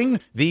spring.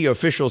 The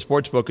official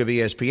sportsbook of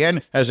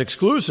ESPN has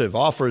exclusive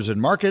offers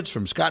and markets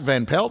from Scott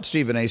Van Pelt,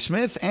 Stephen A.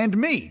 Smith, and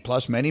me,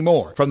 plus many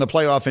more. From the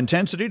playoff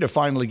intensity to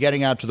finally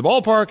getting out to the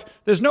ballpark,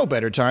 there's no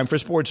better time for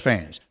sports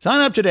fans.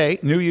 Sign up today.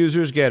 New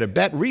users get a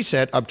bet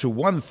reset up to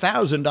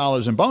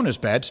 $1,000 in bonus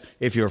bets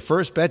if your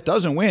first bet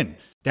doesn't win.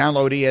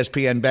 Download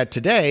ESPN Bet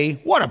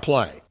today. What a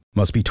play.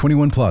 Must be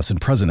 21 plus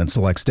and present in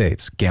select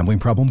states. Gambling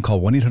problem?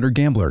 Call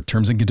 1-800-GAMBLER.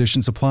 Terms and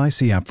conditions apply.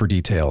 See app for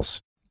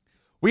details.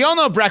 We all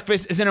know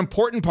breakfast is an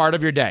important part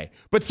of your day,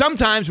 but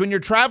sometimes when you're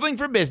traveling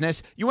for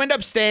business, you end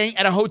up staying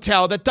at a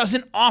hotel that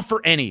doesn't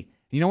offer any.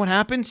 You know what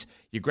happens?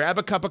 You grab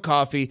a cup of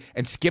coffee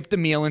and skip the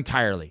meal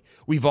entirely.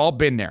 We've all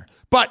been there.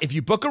 But if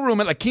you book a room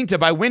at La Quinta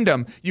by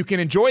Wyndham, you can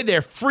enjoy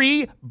their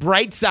free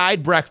Bright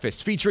Side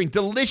breakfast featuring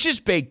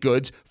delicious baked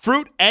goods,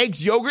 fruit,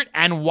 eggs, yogurt,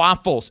 and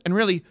waffles. And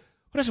really,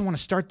 who doesn't want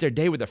to start their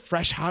day with a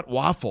fresh, hot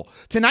waffle?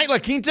 Tonight, La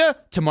Quinta,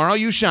 tomorrow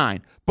you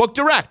shine. Book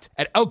direct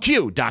at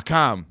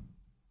lq.com.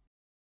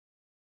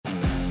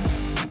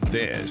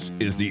 This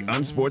is the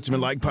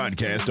Unsportsmanlike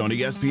Podcast on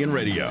ESPN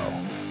Radio.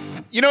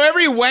 You know,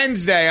 every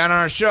Wednesday on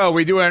our show,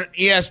 we do an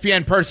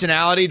ESPN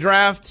personality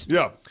draft.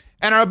 Yeah.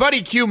 And our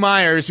buddy Q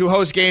Myers, who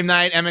hosts Game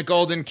Night, Emmett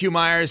Golden, Q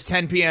Myers,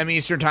 10 p.m.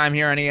 Eastern Time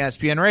here on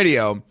ESPN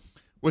Radio,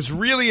 was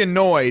really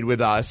annoyed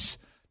with us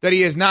that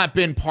he has not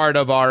been part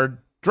of our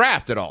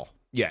draft at all.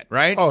 Yet,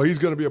 right? Oh, he's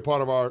going to be a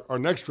part of our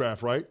next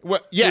draft, right? Well,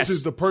 yes. This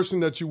is the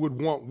person that you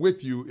would want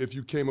with you if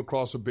you came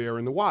across a bear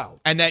in the wild.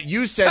 And that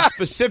you said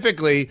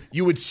specifically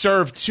you would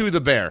serve to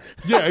the bear.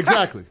 Yeah,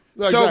 exactly.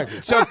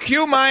 So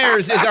Q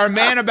Myers is our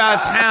man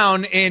about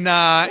town in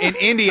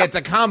Indy at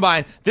the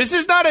Combine. This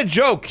is not a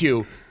joke,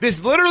 Q.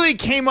 This literally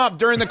came up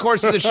during the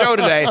course of the show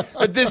today,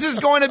 but this is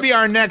going to be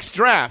our next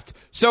draft.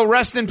 So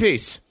rest in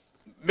peace.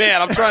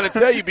 Man, I'm trying to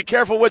tell you, be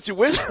careful what you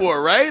wish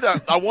for, right?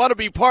 I want to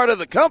be part of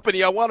the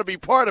company. I want to be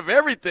part of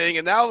everything.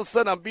 And now all of a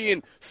sudden I'm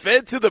being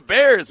fed to the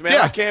Bears, man.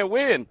 Yeah. I can't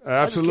win.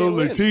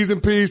 Absolutely. T's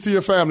and P's to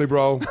your family,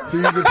 bro.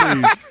 T's and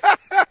P's.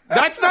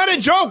 That's not a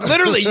joke.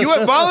 Literally, you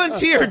have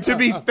volunteered to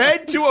be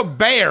fed to a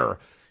bear.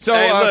 So,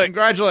 hey, look,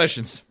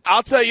 congratulations.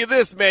 I'll tell you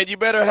this, man. You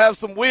better have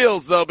some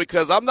wheels, though,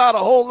 because I'm not a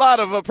whole lot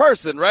of a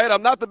person, right?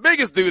 I'm not the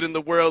biggest dude in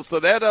the world, so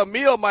that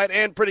meal might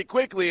end pretty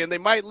quickly, and they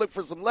might look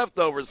for some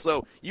leftovers.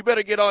 So you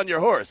better get on your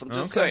horse. I'm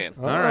just saying.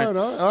 All right.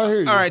 I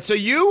hear you. All right, so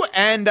you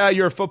and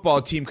your football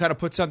team kind of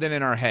put something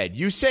in our head.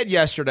 You said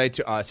yesterday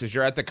to us, as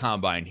you're at the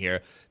Combine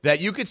here,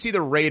 that you could see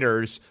the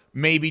Raiders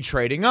maybe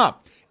trading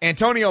up.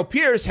 Antonio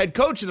Pierce, head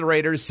coach of the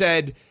Raiders,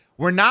 said,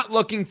 we're not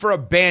looking for a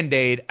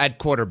Band-Aid at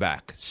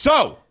quarterback.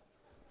 So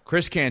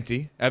Chris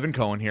Canty, Evan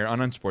Cohen here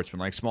on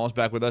Unsportsmanlike. Small's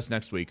back with us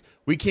next week.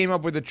 We came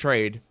up with a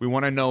trade. We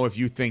want to know if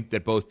you think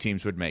that both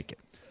teams would make it.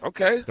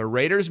 Okay. The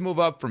Raiders move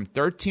up from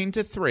 13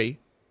 to 3.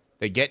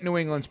 They get New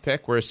England's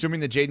pick. We're assuming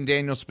that Jaden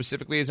Daniels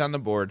specifically is on the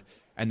board.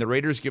 And the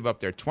Raiders give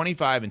up their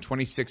 25 and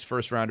 26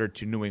 first-rounder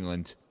to New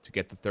England to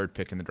get the third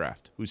pick in the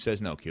draft. Who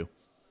says no, Q?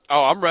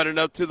 Oh, I'm running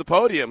up to the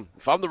podium.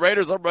 If I'm the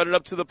Raiders, I'm running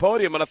up to the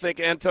podium, and I think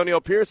Antonio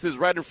Pierce is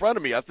right in front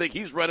of me. I think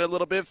he's running a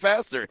little bit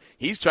faster.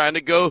 He's trying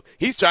to go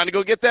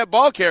get that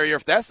ball carrier.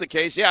 If that's the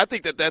case, yeah, I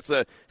think that's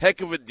a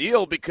heck of a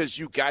deal because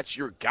you got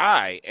your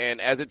guy. And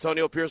as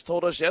Antonio Pierce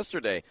told us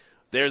yesterday,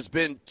 there's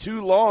been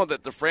too long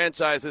that the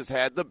franchise has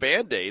had the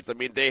Band-Aids. I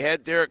mean, they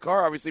had Derek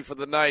Carr, obviously, for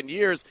the 9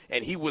 years,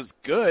 and he was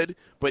good,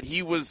 but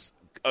he was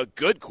a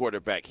good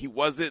quarterback. He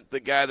wasn't the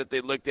guy that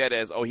they looked at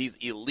as, oh, he's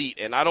elite.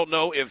 And I don't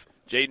know if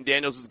Jaden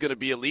Daniels is going to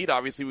be elite.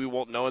 Obviously, we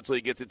won't know until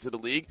he gets into the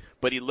league,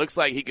 but he looks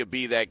like he could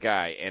be that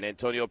guy. And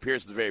Antonio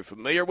Pierce is very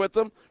familiar with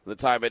him. From the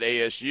time at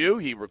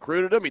ASU, he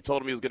recruited him. He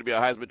told him he was going to be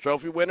a Heisman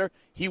Trophy winner.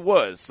 He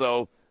was.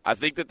 So I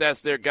think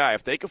that's their guy.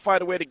 If they can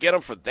find a way to get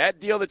him for that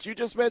deal that you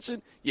just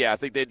mentioned, yeah, I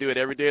think they do it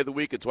every day of the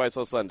week and twice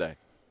on Sunday.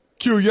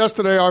 Q,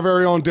 yesterday our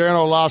very own Dan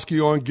Orlovsky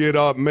on Get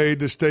Up made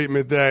the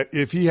statement that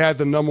if he had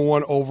the number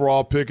 1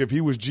 overall pick, if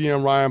he was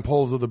GM Ryan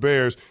Poles of the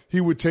Bears,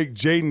 he would take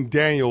Jaden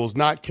Daniels,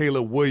 not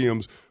Caleb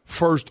Williams,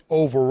 first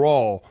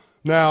overall.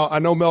 Now, I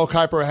know Mel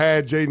Kiper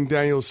had Jaden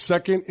Daniels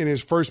second in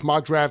his first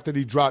mock draft that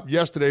he dropped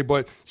yesterday,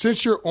 but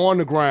since you're on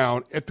the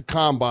ground at the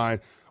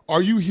Combine,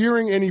 are you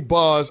hearing any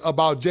buzz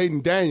about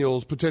Jaden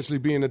Daniels potentially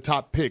being the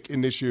top pick in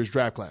this year's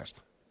draft class?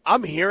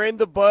 I'm hearing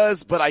the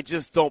buzz, but I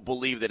just don't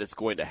believe that it's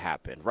going to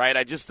happen, right?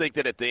 I just think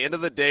that at the end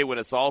of the day, when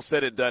it's all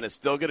said and done, it's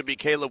still going to be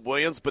Caleb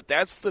Williams. But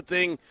that's the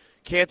thing,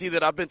 Canty,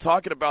 that I've been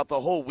talking about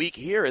the whole week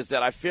here is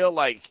that I feel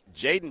like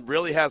Jaden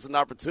really has an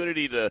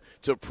opportunity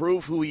to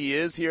prove who he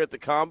is here at the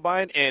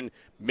Combine, and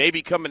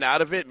maybe coming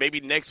out of it, maybe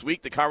next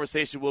week the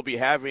conversation we'll be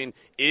having,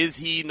 is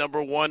he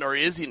number 1 or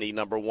isn't he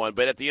number 1?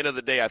 But at the end of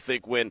the day, I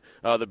think when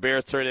the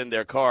Bears turn in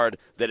their card,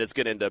 that it's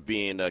going to end up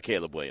being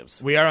Caleb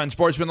Williams. We are on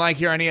Sportsmanlike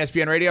here on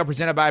ESPN Radio,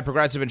 presented by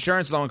Progressive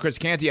Insurance. Along with Chris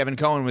Canty, Evan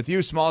Cohen with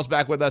you. Small's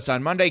back with us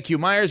on Monday. Q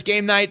Myers,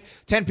 Game Night,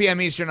 10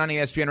 p.m. Eastern on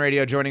ESPN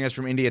Radio, joining us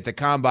from Indy at the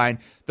Combine.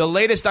 The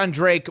latest on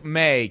Drake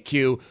May,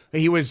 Q.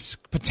 He was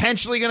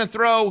potentially going to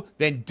throw throw,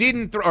 then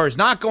didn't throw, or is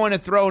not going to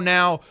throw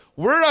now.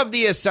 We're of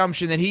the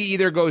assumption that he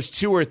either goes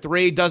 2 or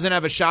 3, doesn't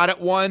have a shot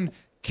at 1.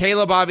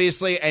 Caleb,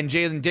 obviously, and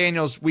Jayden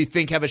Daniels, we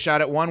think, have a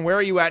shot at 1. Where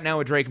are you at now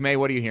with Drake May?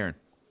 What are you hearing?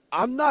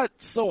 I'm not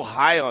so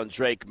high on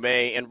Drake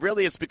May, and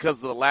really it's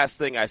because of the last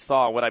thing I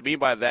saw. And what I mean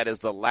by that is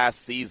the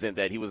last season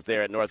that he was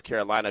there at North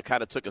Carolina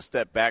kind of took a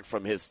step back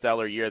from his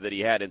stellar year that he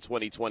had in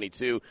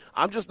 2022.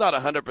 I'm just not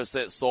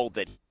 100% sold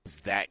that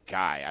he's that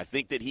guy. I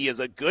think that he is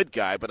a good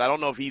guy, but I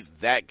don't know if he's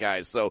that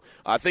guy. So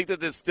I think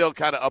that it's still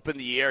kind of up in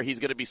the air. He's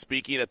going to be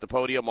speaking at the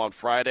podium on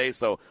Friday,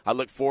 so I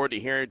look forward to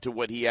hearing to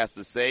what he has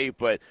to say.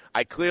 But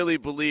I clearly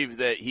believe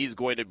that he's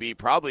going to be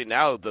probably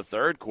now the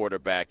third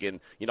quarterback. And,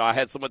 I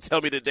had someone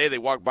tell me today, they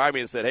walked by me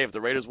and said, hey, if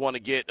the Raiders want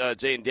to get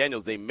Jayden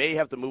Daniels, they may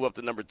have to move up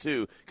to number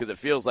 2 because it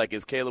feels like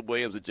it's Caleb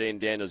Williams and Jayden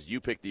Daniels. You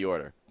pick the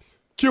order.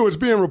 Q, it's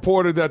being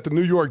reported that the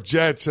New York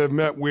Jets have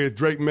met with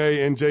Drake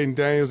May and Jayden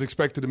Daniels,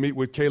 expected to meet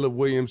with Caleb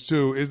Williams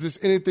too. Is this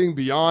anything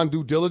beyond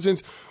due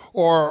diligence,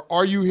 or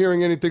are you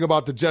hearing anything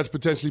about the Jets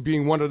potentially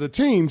being one of the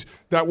teams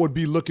that would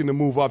be looking to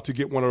move up to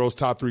get one of those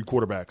top 3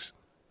 quarterbacks?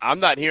 I'm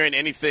not hearing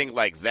anything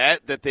like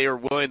that they are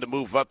willing to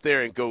move up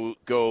there and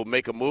go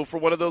make a move for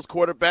one of those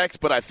quarterbacks,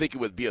 but I think it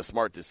would be a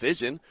smart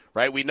decision,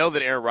 right? We know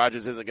that Aaron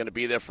Rodgers isn't going to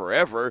be there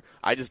forever.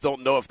 I just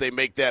don't know if they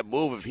make that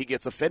move if he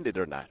gets offended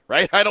or not,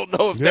 right? I don't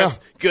know if that's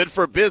good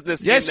for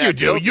business. Yes, you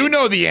do. Building. You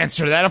know the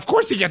answer to that. Of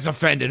course he gets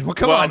offended. Well,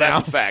 come on now.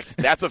 That's a fact.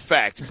 That's a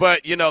fact.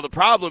 But, the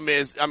problem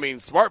is,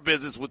 smart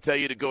business would tell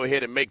you to go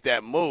ahead and make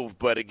that move,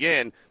 but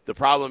again, the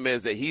problem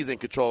is that he's in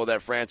control of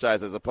that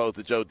franchise as opposed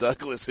to Joe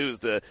Douglas, who's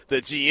the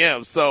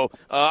GM. So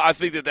I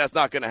think that that's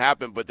not going to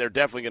happen, but they're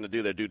definitely going to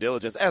do their due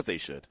diligence, as they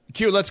should.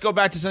 Q, let's go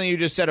back to something you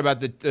just said about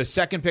the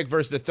second pick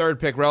versus the third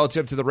pick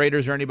relative to the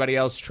Raiders or anybody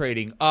else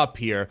trading up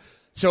here.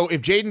 So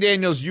if Jayden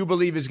Daniels, you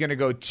believe, is going to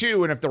go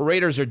 2, and if the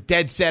Raiders are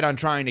dead set on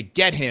trying to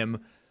get him,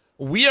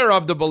 we are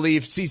of the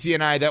belief, CC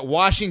and I, that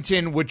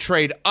Washington would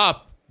trade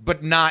up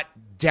but not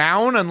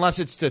down unless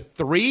it's to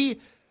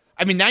 3.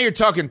 Now you're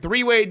talking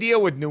 3-way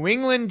deal with New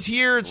England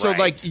here. So,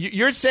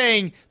 you're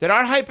saying that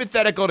our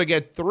hypothetical to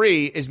get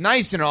 3 is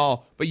nice and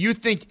all, but you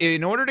think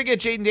in order to get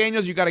Jayden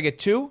Daniels, you got to get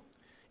 2?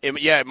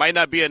 It might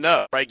not be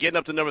enough, right? Getting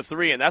up to number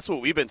 3, and that's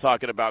what we've been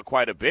talking about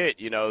quite a bit,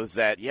 is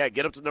that,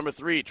 get up to number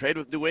 3, trade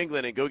with New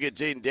England and go get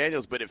Jayden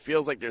Daniels, but it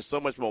feels like there's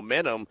so much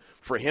momentum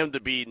for him to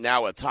be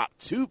now a top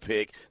 2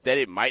 pick that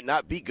it might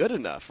not be good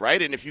enough,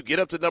 right? And if you get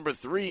up to number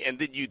 3 and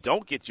then you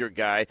don't get your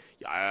guy,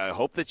 I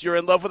hope that you're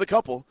in love with a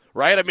couple,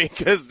 right?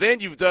 Because then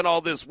you've done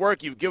all this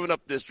work, you've given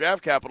up this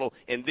draft capital,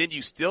 and then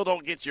you still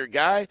don't get your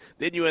guy,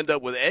 then you end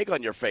up with egg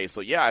on your face.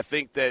 So, I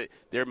think that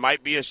there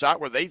might be a shot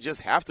where they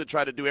just have to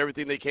try to do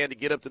everything they can to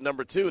get up to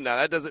number 2. Now,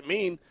 that doesn't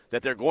mean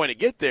that they're going to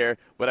get there,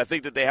 but I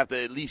think that they have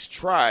to at least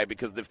try,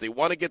 because if they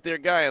want to get their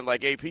guy, and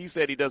like AP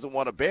said, he doesn't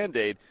want a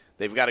Band-Aid,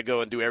 they've got to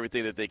go and do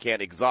everything that they can,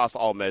 exhaust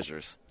all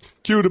measures.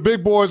 Q, the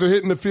big boys are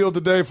hitting the field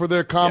today for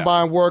their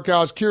combine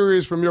workouts.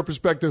 Curious from your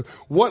perspective,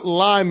 what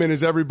lineman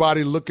is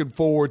everybody looking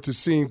forward to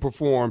seeing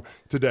perform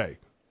today?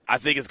 I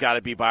think it's got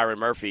to be Byron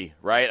Murphy,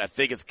 right? I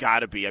think it's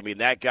got to be.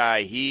 That guy,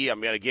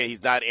 again,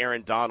 he's not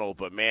Aaron Donald,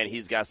 but, man,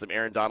 he's got some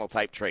Aaron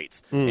Donald-type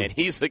traits. And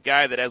he's the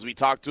guy that, as we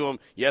talked to him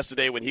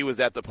yesterday when he was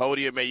at the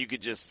podium, man, you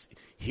could just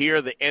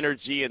hear the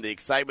energy and the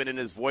excitement in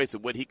his voice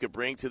and what he could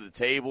bring to the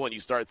table, and you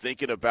start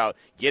thinking about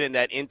getting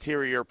that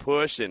interior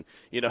push, and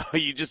you know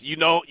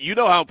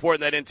how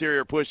important that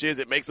interior push is.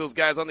 It makes those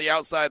guys on the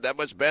outside that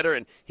much better,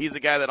 and he's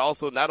a guy that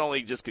also not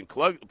only just can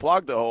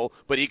plug the hole,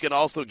 but he can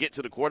also get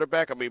to the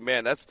quarterback.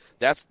 Man, that's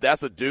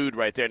a dude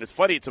right there. And it's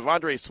funny,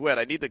 T'Vondre Sweat,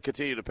 I need to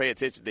continue to pay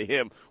attention to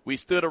him. We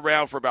stood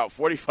around for about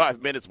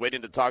 45 minutes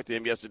waiting to talk to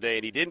him yesterday,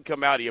 and he didn't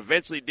come out. He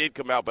eventually did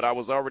come out, but I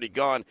was already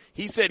gone.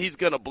 He said he's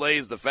going to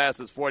blaze the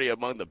fastest 40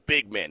 among the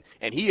big men,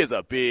 and he is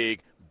a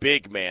big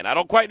man. I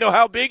don't quite know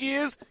how big he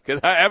is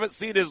because I haven't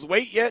seen his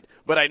weight yet,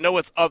 but I know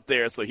it's up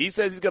there. So he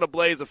says he's going to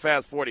blaze a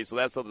fast 40, so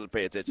that's something to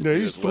pay attention to. Yeah,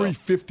 he's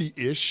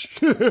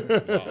 350-ish.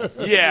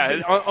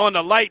 Yeah, on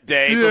a light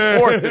day.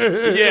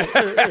 Yeah.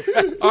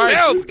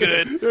 Sounds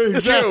good.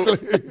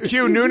 Exactly.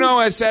 Q, Nuno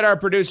has said, our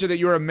producer, that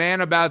you're a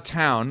man about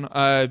town.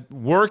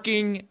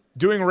 Working,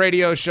 doing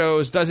radio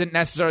shows doesn't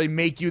necessarily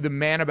make you the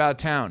man about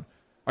town.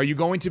 Are you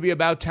going to be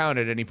about town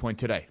at any point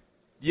today?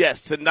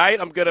 Yes,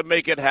 tonight I'm going to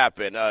make it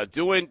happen.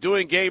 Doing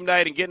game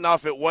night and getting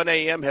off at 1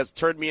 a.m. has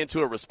turned me into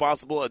a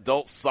responsible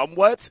adult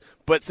somewhat.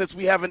 But since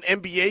we have an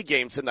NBA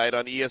game tonight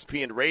on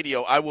ESPN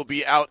Radio, I will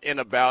be out and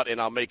about, and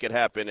I'll make it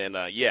happen. And,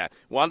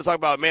 want to talk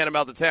about man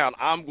about the town,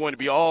 I'm going to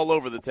be all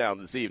over the town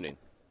this evening.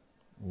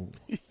 Are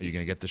you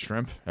going to get the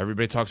shrimp?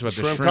 Everybody talks about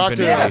the shrimp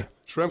cocktail.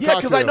 Shrimp cocktail.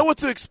 Because I know what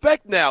to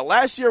expect now.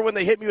 Last year when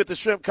they hit me with the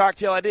shrimp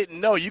cocktail, I didn't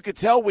know. You could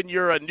tell when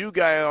you're a new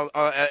guy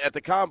at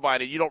the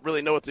combine and you don't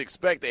really know what to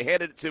expect. They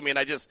handed it to me, and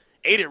I just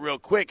ate it real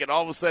quick, and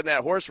all of a sudden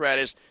that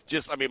horseradish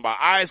my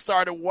eyes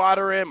started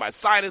watering, my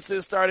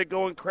sinuses started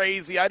going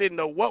crazy. I didn't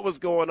know what was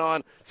going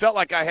on. Felt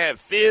like I had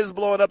fizz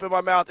blowing up in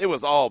my mouth. It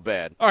was all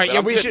bad. All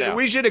right,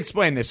 we should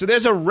explain this. So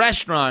there's a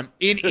restaurant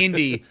in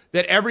Indy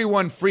that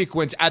everyone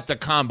frequents at the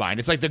combine.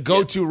 It's like the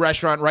go-to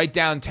restaurant right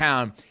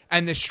downtown.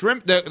 And the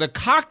shrimp, the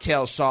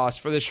cocktail sauce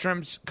for the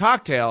shrimp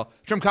cocktail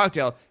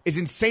is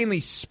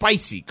insanely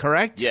spicy,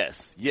 correct?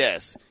 Yes.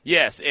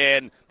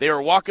 And they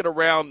were walking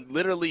around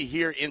literally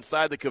here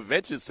inside the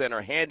convention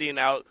center handing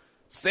out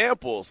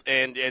samples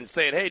and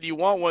saying, hey, do you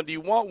want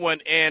one?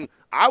 And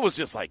I was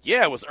just like,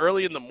 yeah, it was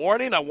early in the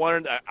morning.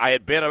 I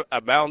had been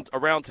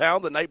around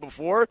town the night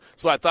before,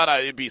 so I thought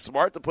it'd be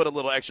smart to put a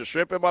little extra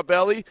shrimp in my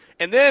belly.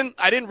 And then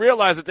I didn't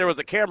realize that there was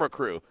a camera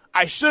crew.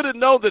 I should have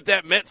known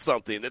that meant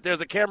something, that there's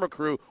a camera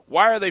crew.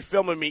 Why are they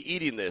filming me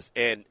eating this?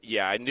 And,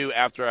 yeah, I knew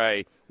after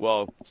I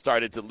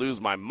started to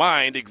lose my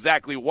mind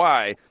exactly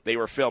why they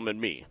were filming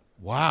me.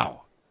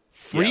 Wow.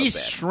 Free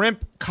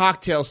shrimp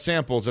cocktail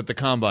samples at the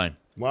Combine.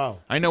 Wow.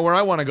 I know where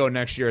I want to go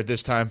next year at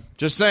this time.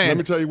 Just saying. Let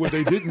me tell you what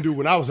they didn't do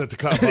when I was at the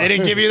Combine. They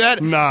didn't give you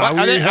that? Nah, I don't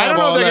know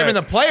if they're giving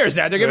the players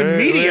that. They're giving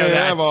media that. They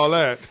have all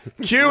that.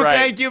 Q,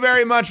 Thank you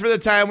very much for the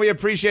time. We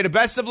appreciate it.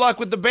 Best of luck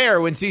with the bear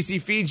when CC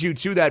feeds you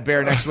to that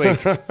bear next week.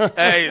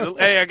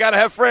 Hey, I got to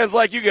have friends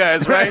like you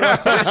guys, right?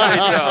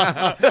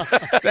 Appreciate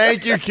y'all.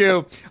 Thank you,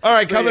 Q. All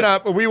right, coming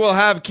up, we will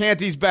have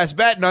Canty's Best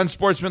Bet, an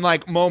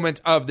unsportsmanlike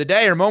moment of the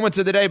day, or moments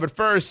of the day. But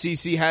first,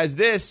 CC has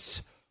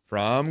this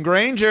from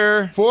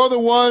Grainger. For the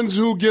ones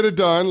who get it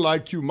done,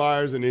 like Q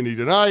Myers and Indy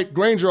tonight,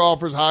 Grainger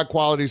offers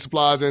high-quality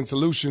supplies and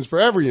solutions for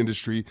every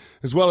industry,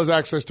 as well as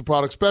access to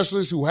product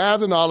specialists who have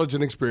the knowledge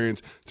and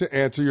experience to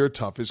answer your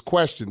toughest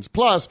questions.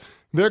 Plus,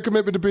 their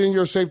commitment to being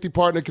your safety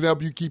partner can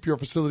help you keep your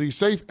facility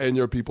safe and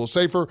your people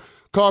safer.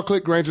 Call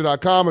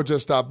clickgrainger.com or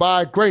just stop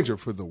by. Grainger,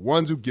 for the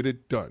ones who get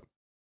it done.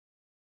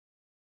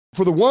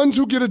 For the ones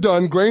who get it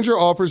done, Grainger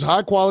offers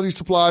high-quality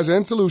supplies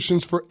and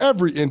solutions for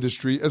every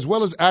industry, as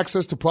well as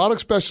access to product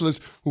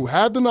specialists who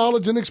have the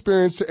knowledge and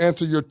experience to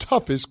answer your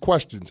toughest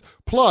questions.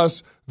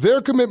 Plus,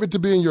 their commitment to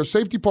being your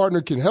safety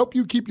partner can help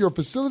you keep your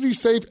facility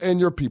safe and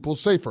your people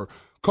safer.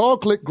 Call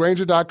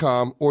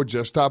clickgrainger.com or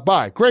just stop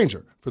by.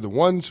 Grainger, for the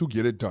ones who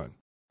get it done.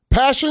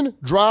 Passion,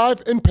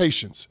 drive, and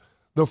patience.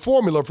 The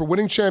formula for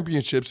winning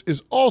championships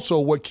is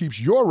also what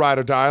keeps your ride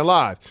or die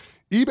alive.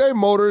 eBay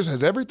Motors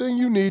has everything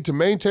you need to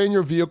maintain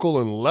your vehicle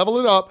and level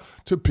it up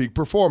to peak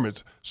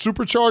performance.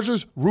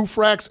 Superchargers, roof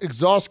racks,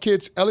 exhaust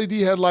kits, LED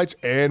headlights,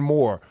 and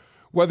more.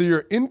 Whether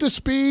you're into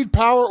speed,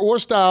 power, or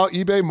style,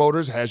 eBay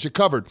Motors has you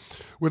covered.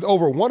 With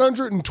over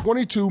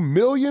 122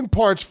 million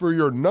parts for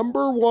your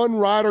number one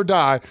ride or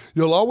die,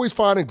 you'll always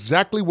find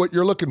exactly what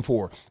you're looking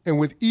for. And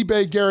with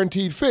eBay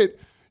Guaranteed Fit,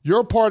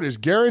 your part is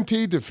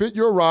guaranteed to fit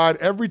your ride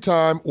every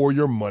time or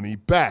your money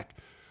back.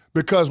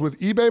 Because with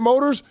eBay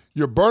Motors,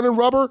 you're burning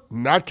rubber,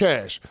 not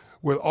cash.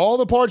 With all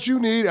the parts you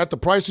need at the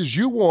prices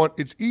you want,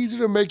 it's easy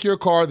to make your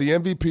car the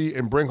MVP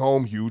and bring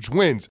home huge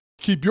wins.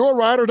 Keep your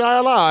ride or die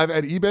alive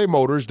at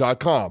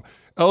ebaymotors.com.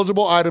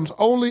 Eligible items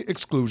only.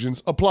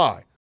 Exclusions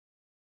apply.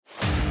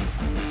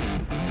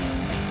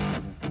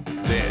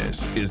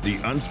 This is the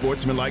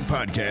Unsportsmanlike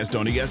Podcast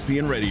on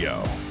ESPN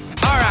Radio.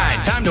 All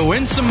right, time to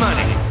win some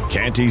money.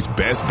 Canty's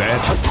Best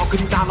Bet. I'm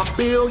talking dollar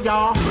bill,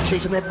 y'all.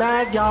 Chasing that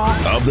bag, y'all.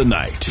 Of the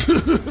night.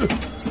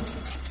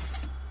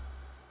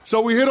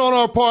 So we hit on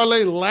our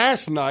parlay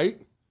last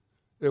night.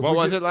 What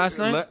was it last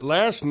night?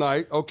 Last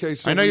night. Okay,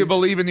 so I know you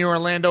believe in the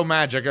Orlando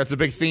Magic. That's a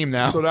big theme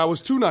now. So that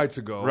was 2 nights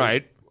ago.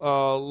 Right.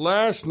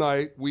 Last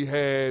night we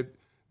had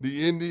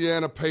the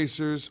Indiana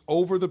Pacers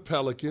over the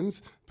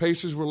Pelicans.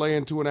 Pacers were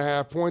laying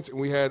 2.5 points, and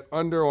we had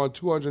under on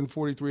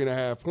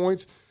 243.5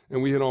 points.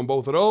 And we hit on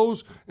both of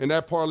those, and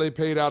that parlay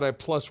paid out at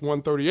plus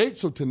 138.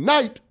 So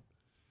tonight,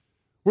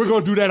 we're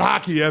going to do that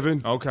hockey,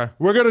 Evan. Okay.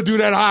 We're going to do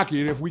that hockey.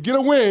 And if we get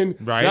a win,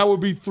 that would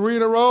be 3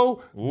 in a row.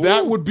 Ooh.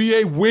 That would be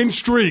a win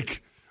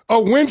streak.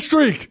 A win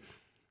streak.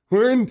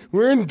 We're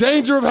in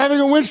danger of having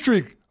a win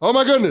streak. Oh,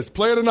 my goodness.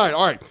 Play of the night.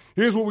 All right,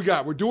 here's what we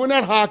got. We're doing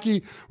that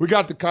hockey. We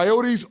got the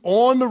Coyotes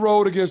on the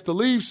road against the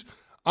Leafs.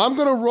 I'm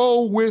going to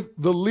roll with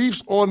the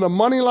Leafs on the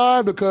money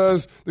line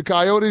because the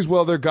Coyotes,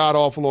 well, they're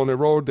god-awful on the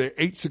road. They're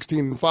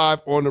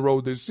 8-16-5 on the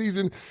road this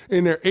season,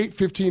 and they're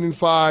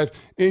 8-15-5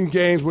 in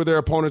games where their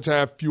opponents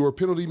have fewer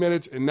penalty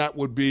minutes, and that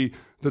would be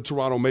the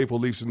Toronto Maple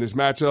Leafs in this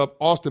matchup.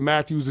 Austin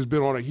Matthews has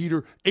been on a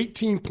heater,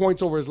 18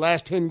 points over his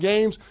last 10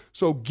 games.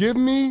 So give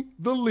me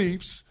the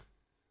Leafs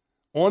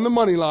on the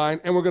money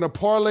line, and we're going to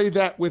parlay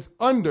that with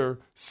under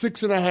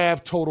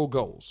 6.5 total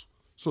goals.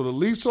 So the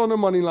Leafs on the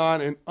money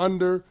line and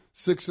under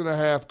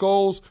 6.5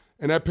 goals,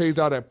 and that pays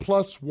out at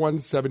plus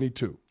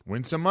 172.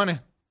 Win some money.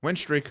 Win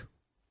streak.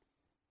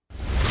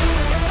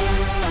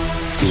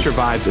 We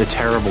survived a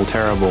terrible,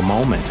 terrible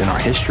moment in our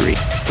history.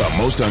 The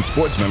most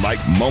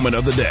unsportsmanlike moment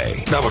of the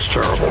day. That was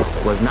terrible.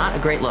 Was not a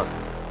great look.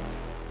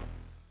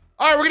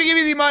 All right, we're going to give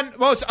you the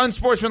most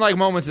unsportsmanlike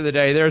moments of the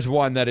day. There's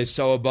one that is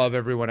so above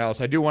everyone else.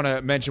 I do want to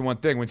mention one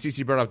thing. When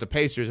CeCe brought up the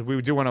Pacers, we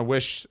do want to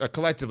wish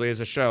collectively as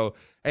a show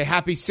a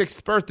happy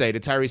 6th birthday to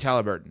Tyrese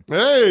Halliburton.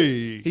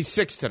 Hey! He's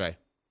 6 today.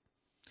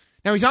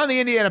 Now, he's on the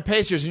Indiana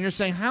Pacers, and you're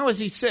saying, how is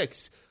he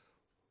 6?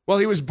 Well,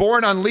 he was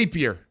born on leap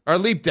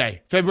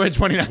day, February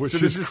 29th.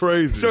 Which is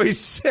crazy. So he's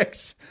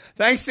 6.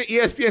 Thanks to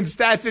ESPN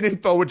Stats and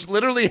Info, which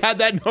literally had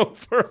that note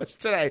for us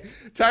today.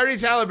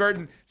 Tyrese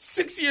Halliburton,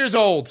 6 years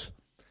old.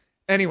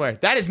 Anyway,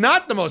 that is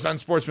not the most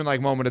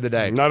unsportsmanlike moment of the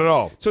day. Not at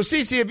all. So,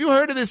 CeCe, have you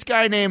heard of this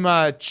guy named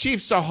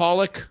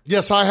Chiefsaholic?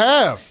 Yes, I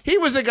have. He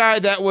was a guy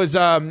that was,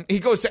 he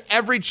goes to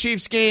every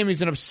Chiefs game.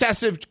 He's an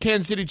obsessive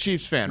Kansas City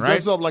Chiefs fan, right?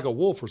 Dressed up like a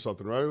wolf or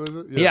something, right? Was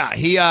it? Yeah,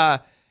 he,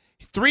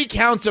 3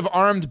 counts of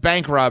armed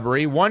bank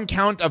robbery, 1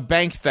 count of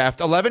bank theft,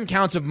 11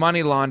 counts of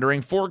money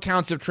laundering, 4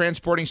 counts of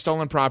transporting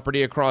stolen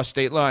property across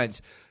state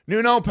lines.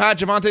 Nuno, Pat,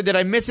 Javante, did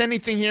I miss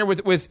anything here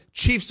with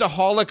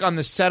Chiefsaholic on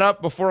the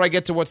setup before I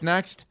get to what's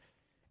next?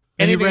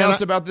 Anything else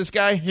about this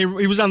guy? He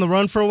was on the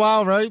run for a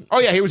while, right? Oh,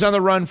 yeah, he was on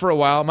the run for a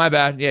while. My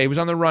bad. Yeah, he was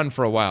on the run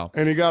for a while.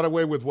 And he got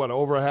away with, what,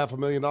 over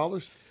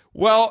 $500,000?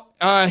 Well,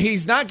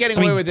 he's not getting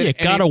away with it.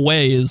 Yeah, got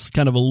away is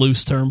kind of a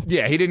loose term.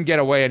 Yeah, he didn't get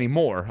away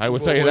anymore. I will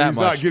tell you that he's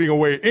much. He's not getting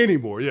away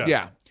anymore, yeah.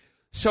 Yeah.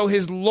 So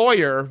his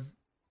lawyer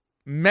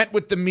met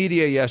with the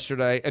media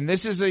yesterday, and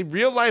this is a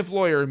real-life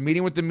lawyer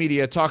meeting with the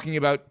media talking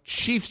about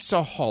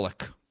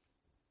Chiefsaholic.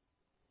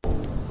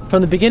 From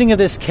the beginning of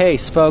this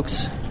case,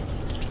 folks,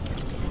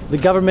 the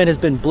government has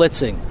been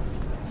blitzing,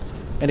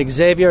 and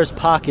Xavier's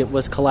pocket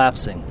was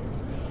collapsing.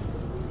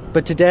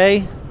 But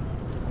today,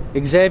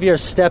 Xavier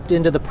stepped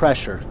into the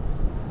pressure.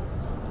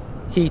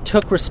 He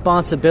took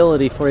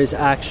responsibility for his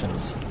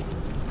actions.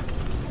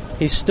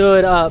 He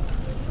stood up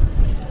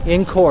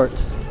in court,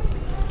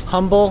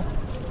 humble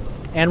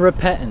and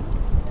repentant,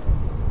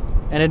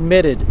 and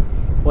admitted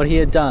what he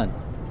had done.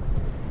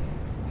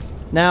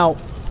 Now,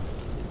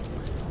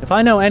 if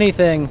I know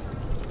anything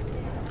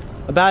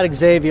about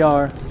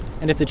Xavier,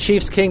 and if the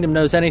Chiefs Kingdom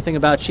knows anything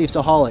about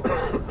Chiefsaholic,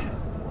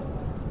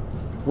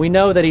 we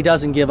know that he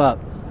doesn't give up.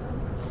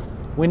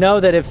 We know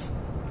that if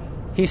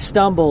he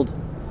stumbled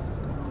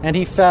and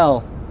he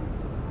fell,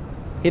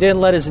 he didn't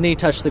let his knee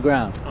touch the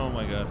ground. Oh,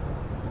 my God.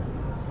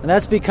 And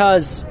that's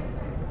because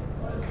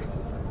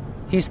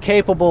he's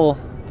capable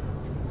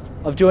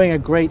of doing a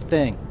great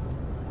thing.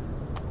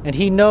 And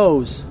he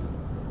knows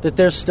that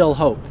there's still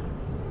hope.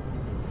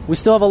 We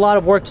still have a lot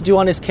of work to do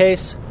on his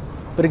case,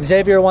 but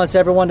Xavier wants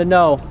everyone to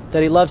know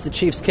that he loves the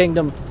Chiefs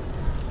Kingdom,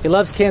 he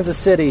loves Kansas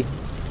City,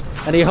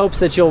 and he hopes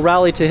that you'll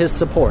rally to his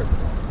support.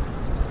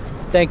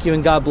 Thank you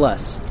and God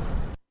bless.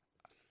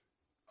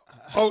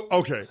 Oh,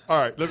 okay. All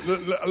right.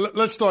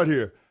 Let's start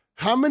here.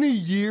 How many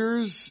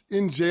years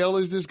in jail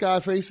is this guy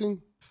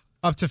facing?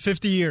 Up to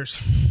 50 years.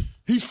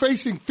 He's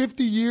facing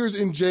 50 years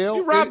in jail.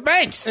 He robbed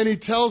banks. And he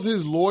tells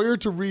his lawyer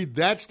to read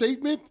that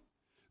statement?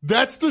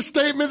 That's the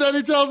statement that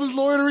he tells his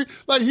lawyer to read?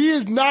 Like, he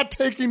is not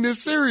taking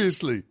this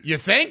seriously. You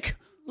think?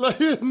 Like,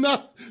 he's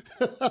not.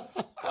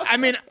 I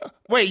mean,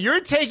 wait,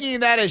 you're taking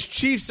that as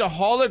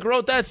Chiefsaholic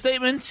wrote that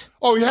statement?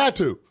 Oh, he had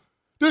to.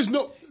 There's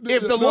no.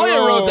 If the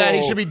lawyer wrote that,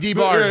 he should be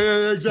debarred.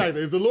 Yeah,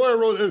 exactly. If the lawyer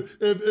wrote,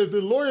 if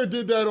the lawyer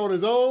did that on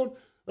his own,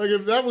 like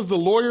if that was the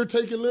lawyer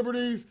taking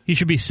liberties, he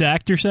should be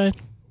sacked. You're saying?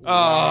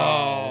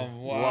 Oh,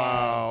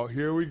 wow!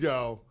 Here we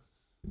go.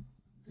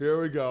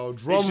 Here we go.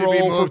 Drum he should roll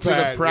be moved for to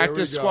Pat. the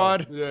practice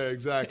squad. Yeah,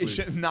 exactly. He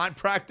should not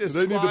practice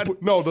they squad. Need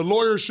to no, the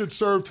lawyer should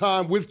serve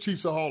time with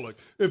Chiefsaholic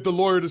if the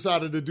lawyer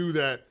decided to do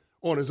that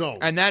on his own.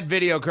 And that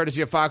video,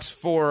 courtesy of Fox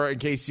 4 and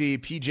KC,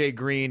 PJ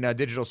Green, a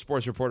digital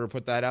sports reporter,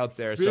 put that out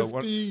there.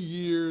 50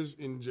 years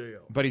in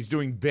jail. But he's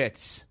doing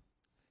bits.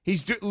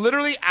 He's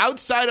literally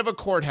outside of a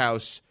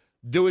courthouse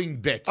doing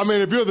bits. I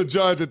mean, if you're the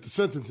judge at the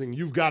sentencing,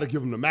 you've got to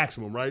give him the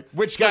maximum, right?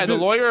 Which guy, the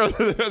lawyer or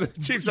the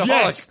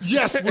Chiefsaholic?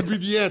 Yes would be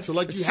the answer.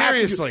 Like,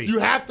 seriously. You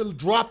have to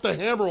drop the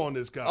hammer on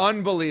this guy.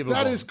 Unbelievable.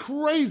 That is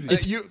crazy.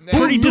 It's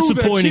pretty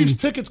disappointing. That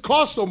Chiefs tickets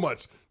cost so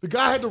much. The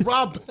guy had to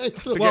rob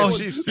banks. Well,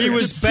 he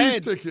was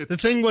betting. The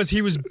thing was,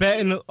 he was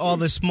betting all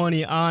this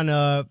money on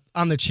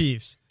the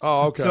Chiefs.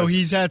 Oh, okay. So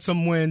he's had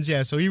some wins,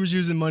 yeah. So he was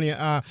using money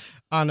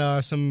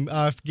on some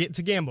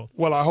to gamble.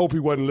 Well, I hope he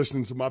wasn't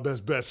listening to my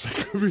best bets.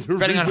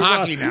 Betting on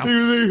hockey now.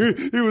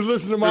 He was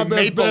listening to my best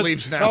Maple bets.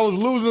 Leafs now. I was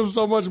losing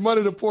so much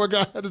money, the poor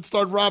guy had to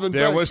start robbing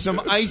There banks. was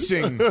some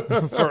icing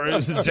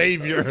for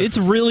Xavier. It's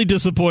really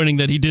disappointing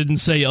that he didn't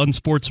say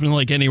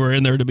unsportsmanlike anywhere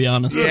in there, to be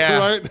honest. Yeah,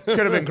 right? Could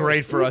have been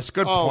great for us.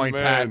 Good point,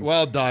 man. Pat.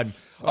 Well done.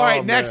 All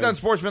right, next man. on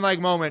Sportsmanlike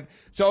Moment.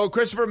 So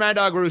Christopher Mad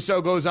Dog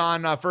Russo goes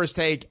on First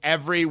Take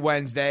every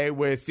Wednesday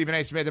with Stephen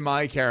A. Smith and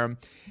Molly Karam.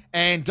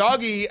 And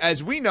Doggy,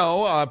 as we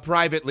know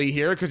privately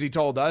here, because he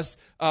told us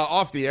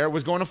off the air,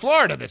 was going to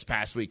Florida this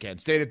past weekend.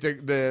 Stayed at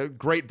the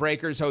Great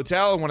Breakers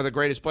Hotel, one of the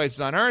greatest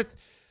places on earth.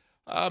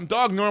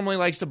 Dog normally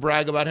likes to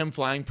brag about him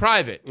flying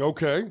private.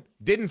 Okay.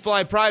 Didn't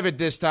fly private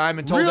this time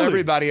and told Really?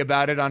 everybody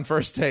about it on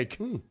First Take.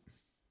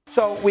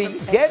 So we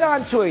get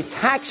onto a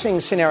taxiing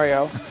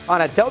scenario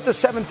on a Delta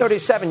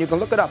 737. You can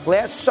look it up.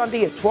 Last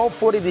Sunday at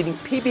 12:40, leaving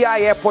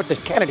PBI Airport to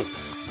Kennedy.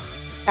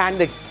 And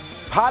the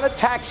pilot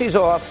taxis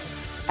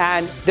off,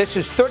 and this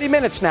is 30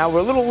 minutes now. We're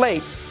a little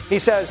late. He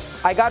says,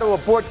 I got to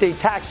abort the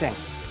taxiing.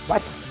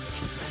 What?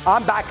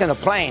 I'm back in the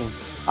plane.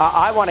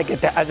 I want to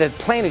get there. The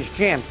plane is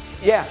jammed.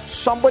 Yeah,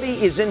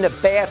 somebody is in the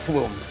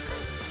bathroom.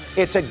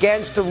 It's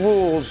against the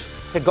rules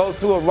to go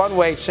through a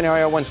runway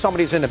scenario when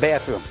somebody's in the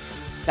bathroom.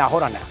 Now,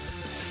 hold on now.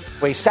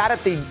 We sat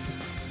at the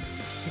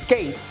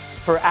gate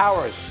for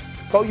hours.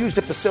 Go use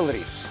the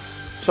facilities.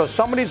 So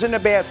somebody's in the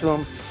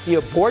bathroom. He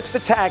aborts the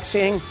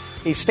taxiing.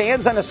 He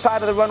stands on the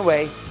side of the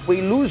runway.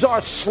 We lose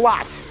our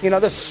slot. You know,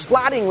 the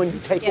slotting when you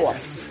take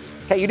off.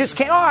 Okay, you just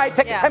can't, all right,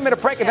 take a 10-minute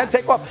break and then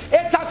take off.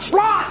 It's a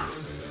slot!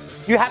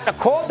 You have to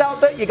call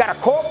Delta. You got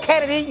to call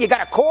Kennedy. You got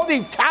to call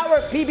the tower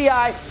at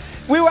PBI.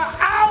 We were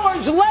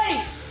hours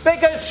late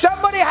because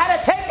somebody had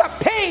to take a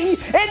pee in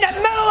the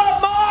middle of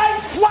my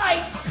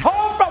flight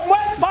home from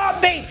West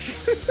Palm Beach.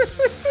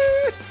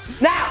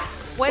 Now,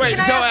 wait,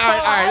 so all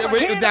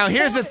right. Now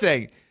here's the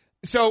thing.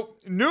 So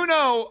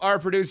Nuno, our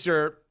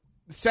producer,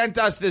 sent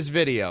us this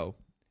video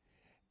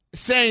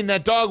saying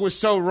that Dog was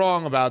so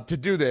wrong about to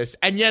do this,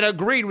 and yet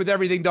agreed with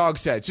everything Dog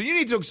said. So you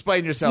need to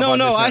explain yourself.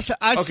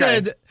 I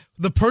said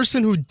the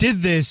person who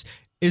did this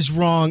is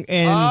wrong,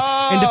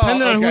 and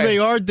depending on who they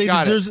are, they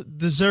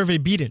deserve a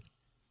beating.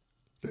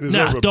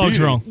 Dog's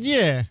wrong.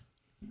 Yeah.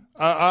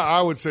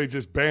 I would say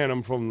just ban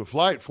them from the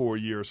flight for a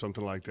year or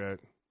something like that.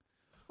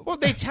 Well,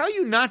 they tell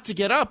you not to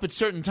get up at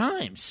certain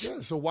times.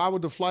 Yeah, so why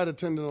would the flight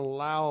attendant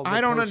allow the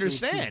I don't person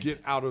understand. to get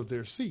out of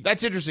their seat?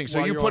 That's interesting.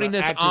 So you're putting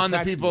this on the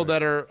people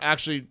that are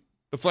actually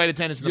the flight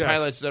attendants and the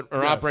pilots that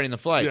are operating the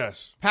flight.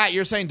 Yes. Pat,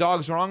 you're saying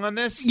Dog's wrong on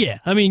this? Yeah.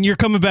 I mean, you're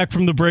coming back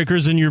from the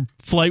breakers and your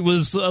flight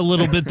was a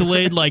little bit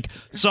delayed. Like,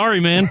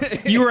 sorry, man.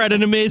 You were at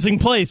an amazing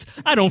place.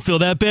 I don't feel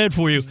that bad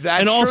for you.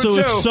 That's and also, true,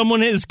 if too.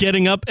 someone is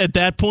getting up at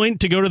that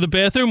point to go to the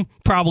bathroom,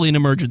 probably an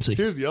emergency.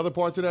 Here's the other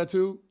part to that,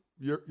 too.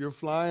 You're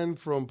flying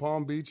from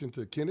Palm Beach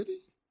into Kennedy?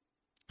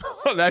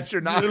 Oh, that's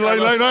your not.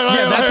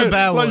 That's a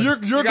bad one. You're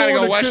gotta going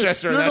go to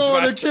Westchester. You're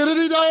going to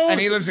Kennedy, dog? And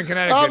he lives in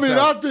Connecticut. I mean,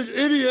 so. I think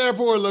any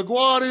airport,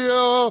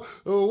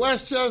 LaGuardia,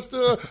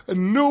 Westchester,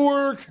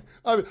 Newark.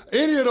 I mean,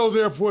 any of those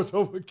airports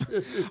over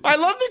Kennedy. I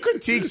love the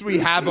critiques we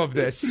have of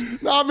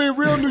this. No, I mean,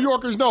 real New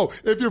Yorkers know.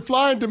 If you're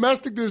flying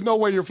domestic, there's no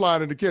way you're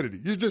flying into Kennedy.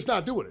 You're just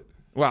not doing it.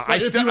 Well,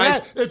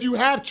 if you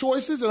have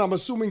choices, and I'm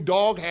assuming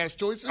Dog has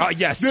choices,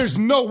 yes. There's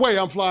no way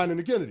I'm flying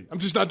into Kennedy. I'm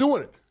just not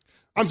doing it.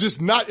 I'm just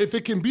not. If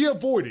it can be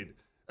avoided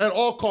at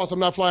all costs,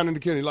 I'm not flying into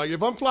Kennedy. Like,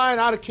 if I'm flying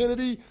out of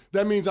Kennedy,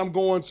 that means I'm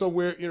going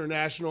somewhere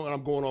international and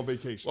I'm going on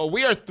vacation. Well,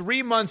 we are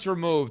 3 months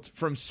removed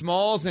from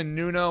Smalls and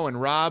Nuno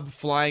and Rob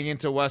flying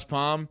into West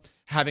Palm,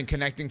 having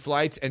connecting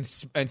flights, and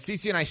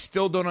Cece and I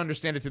still don't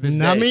understand it to this day.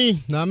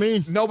 Not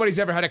me. Nobody's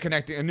ever had a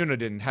connecting, and Nuno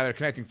didn't have a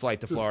connecting flight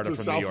to Florida to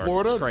from South New York.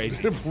 Florida? It's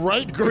crazy.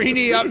 Right?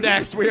 Greeny up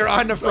next. We are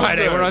on to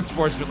Friday. We're on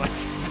Sportsmanlike.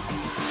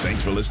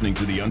 Thanks for listening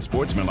to the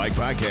Unsportsmanlike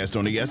podcast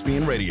on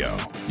ESPN Radio.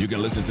 You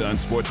can listen to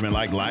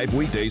Unsportsmanlike live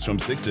weekdays from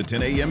 6 to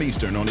 10 a.m.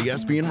 Eastern on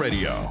ESPN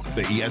Radio,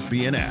 the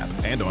ESPN app,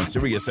 and on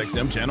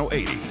SiriusXM Channel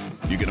 80.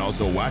 You can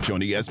also watch on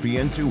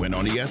ESPN2 and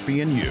on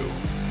ESPNU.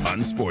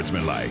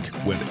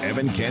 Unsportsmanlike with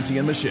Evan Canty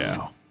and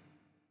Michelle.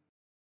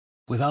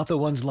 Without the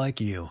ones like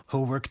you,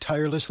 who work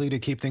tirelessly to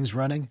keep things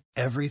running,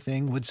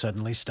 everything would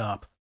suddenly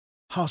stop.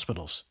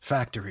 Hospitals,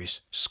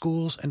 factories,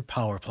 schools, and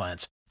power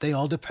plants, they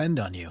all depend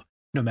on you.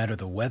 No matter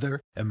the weather,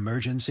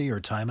 emergency,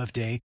 or time of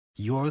day,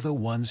 you're the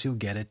ones who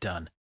get it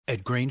done.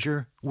 At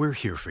Grainger, we're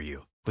here for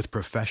you with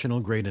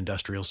professional-grade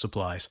industrial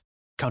supplies.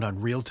 Count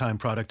on real-time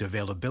product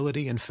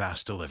availability and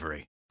fast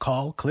delivery.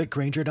 Call, click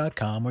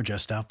Grainger.com, or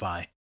just stop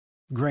by.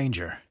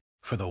 Grainger,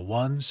 for the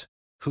ones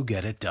who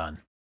get it done.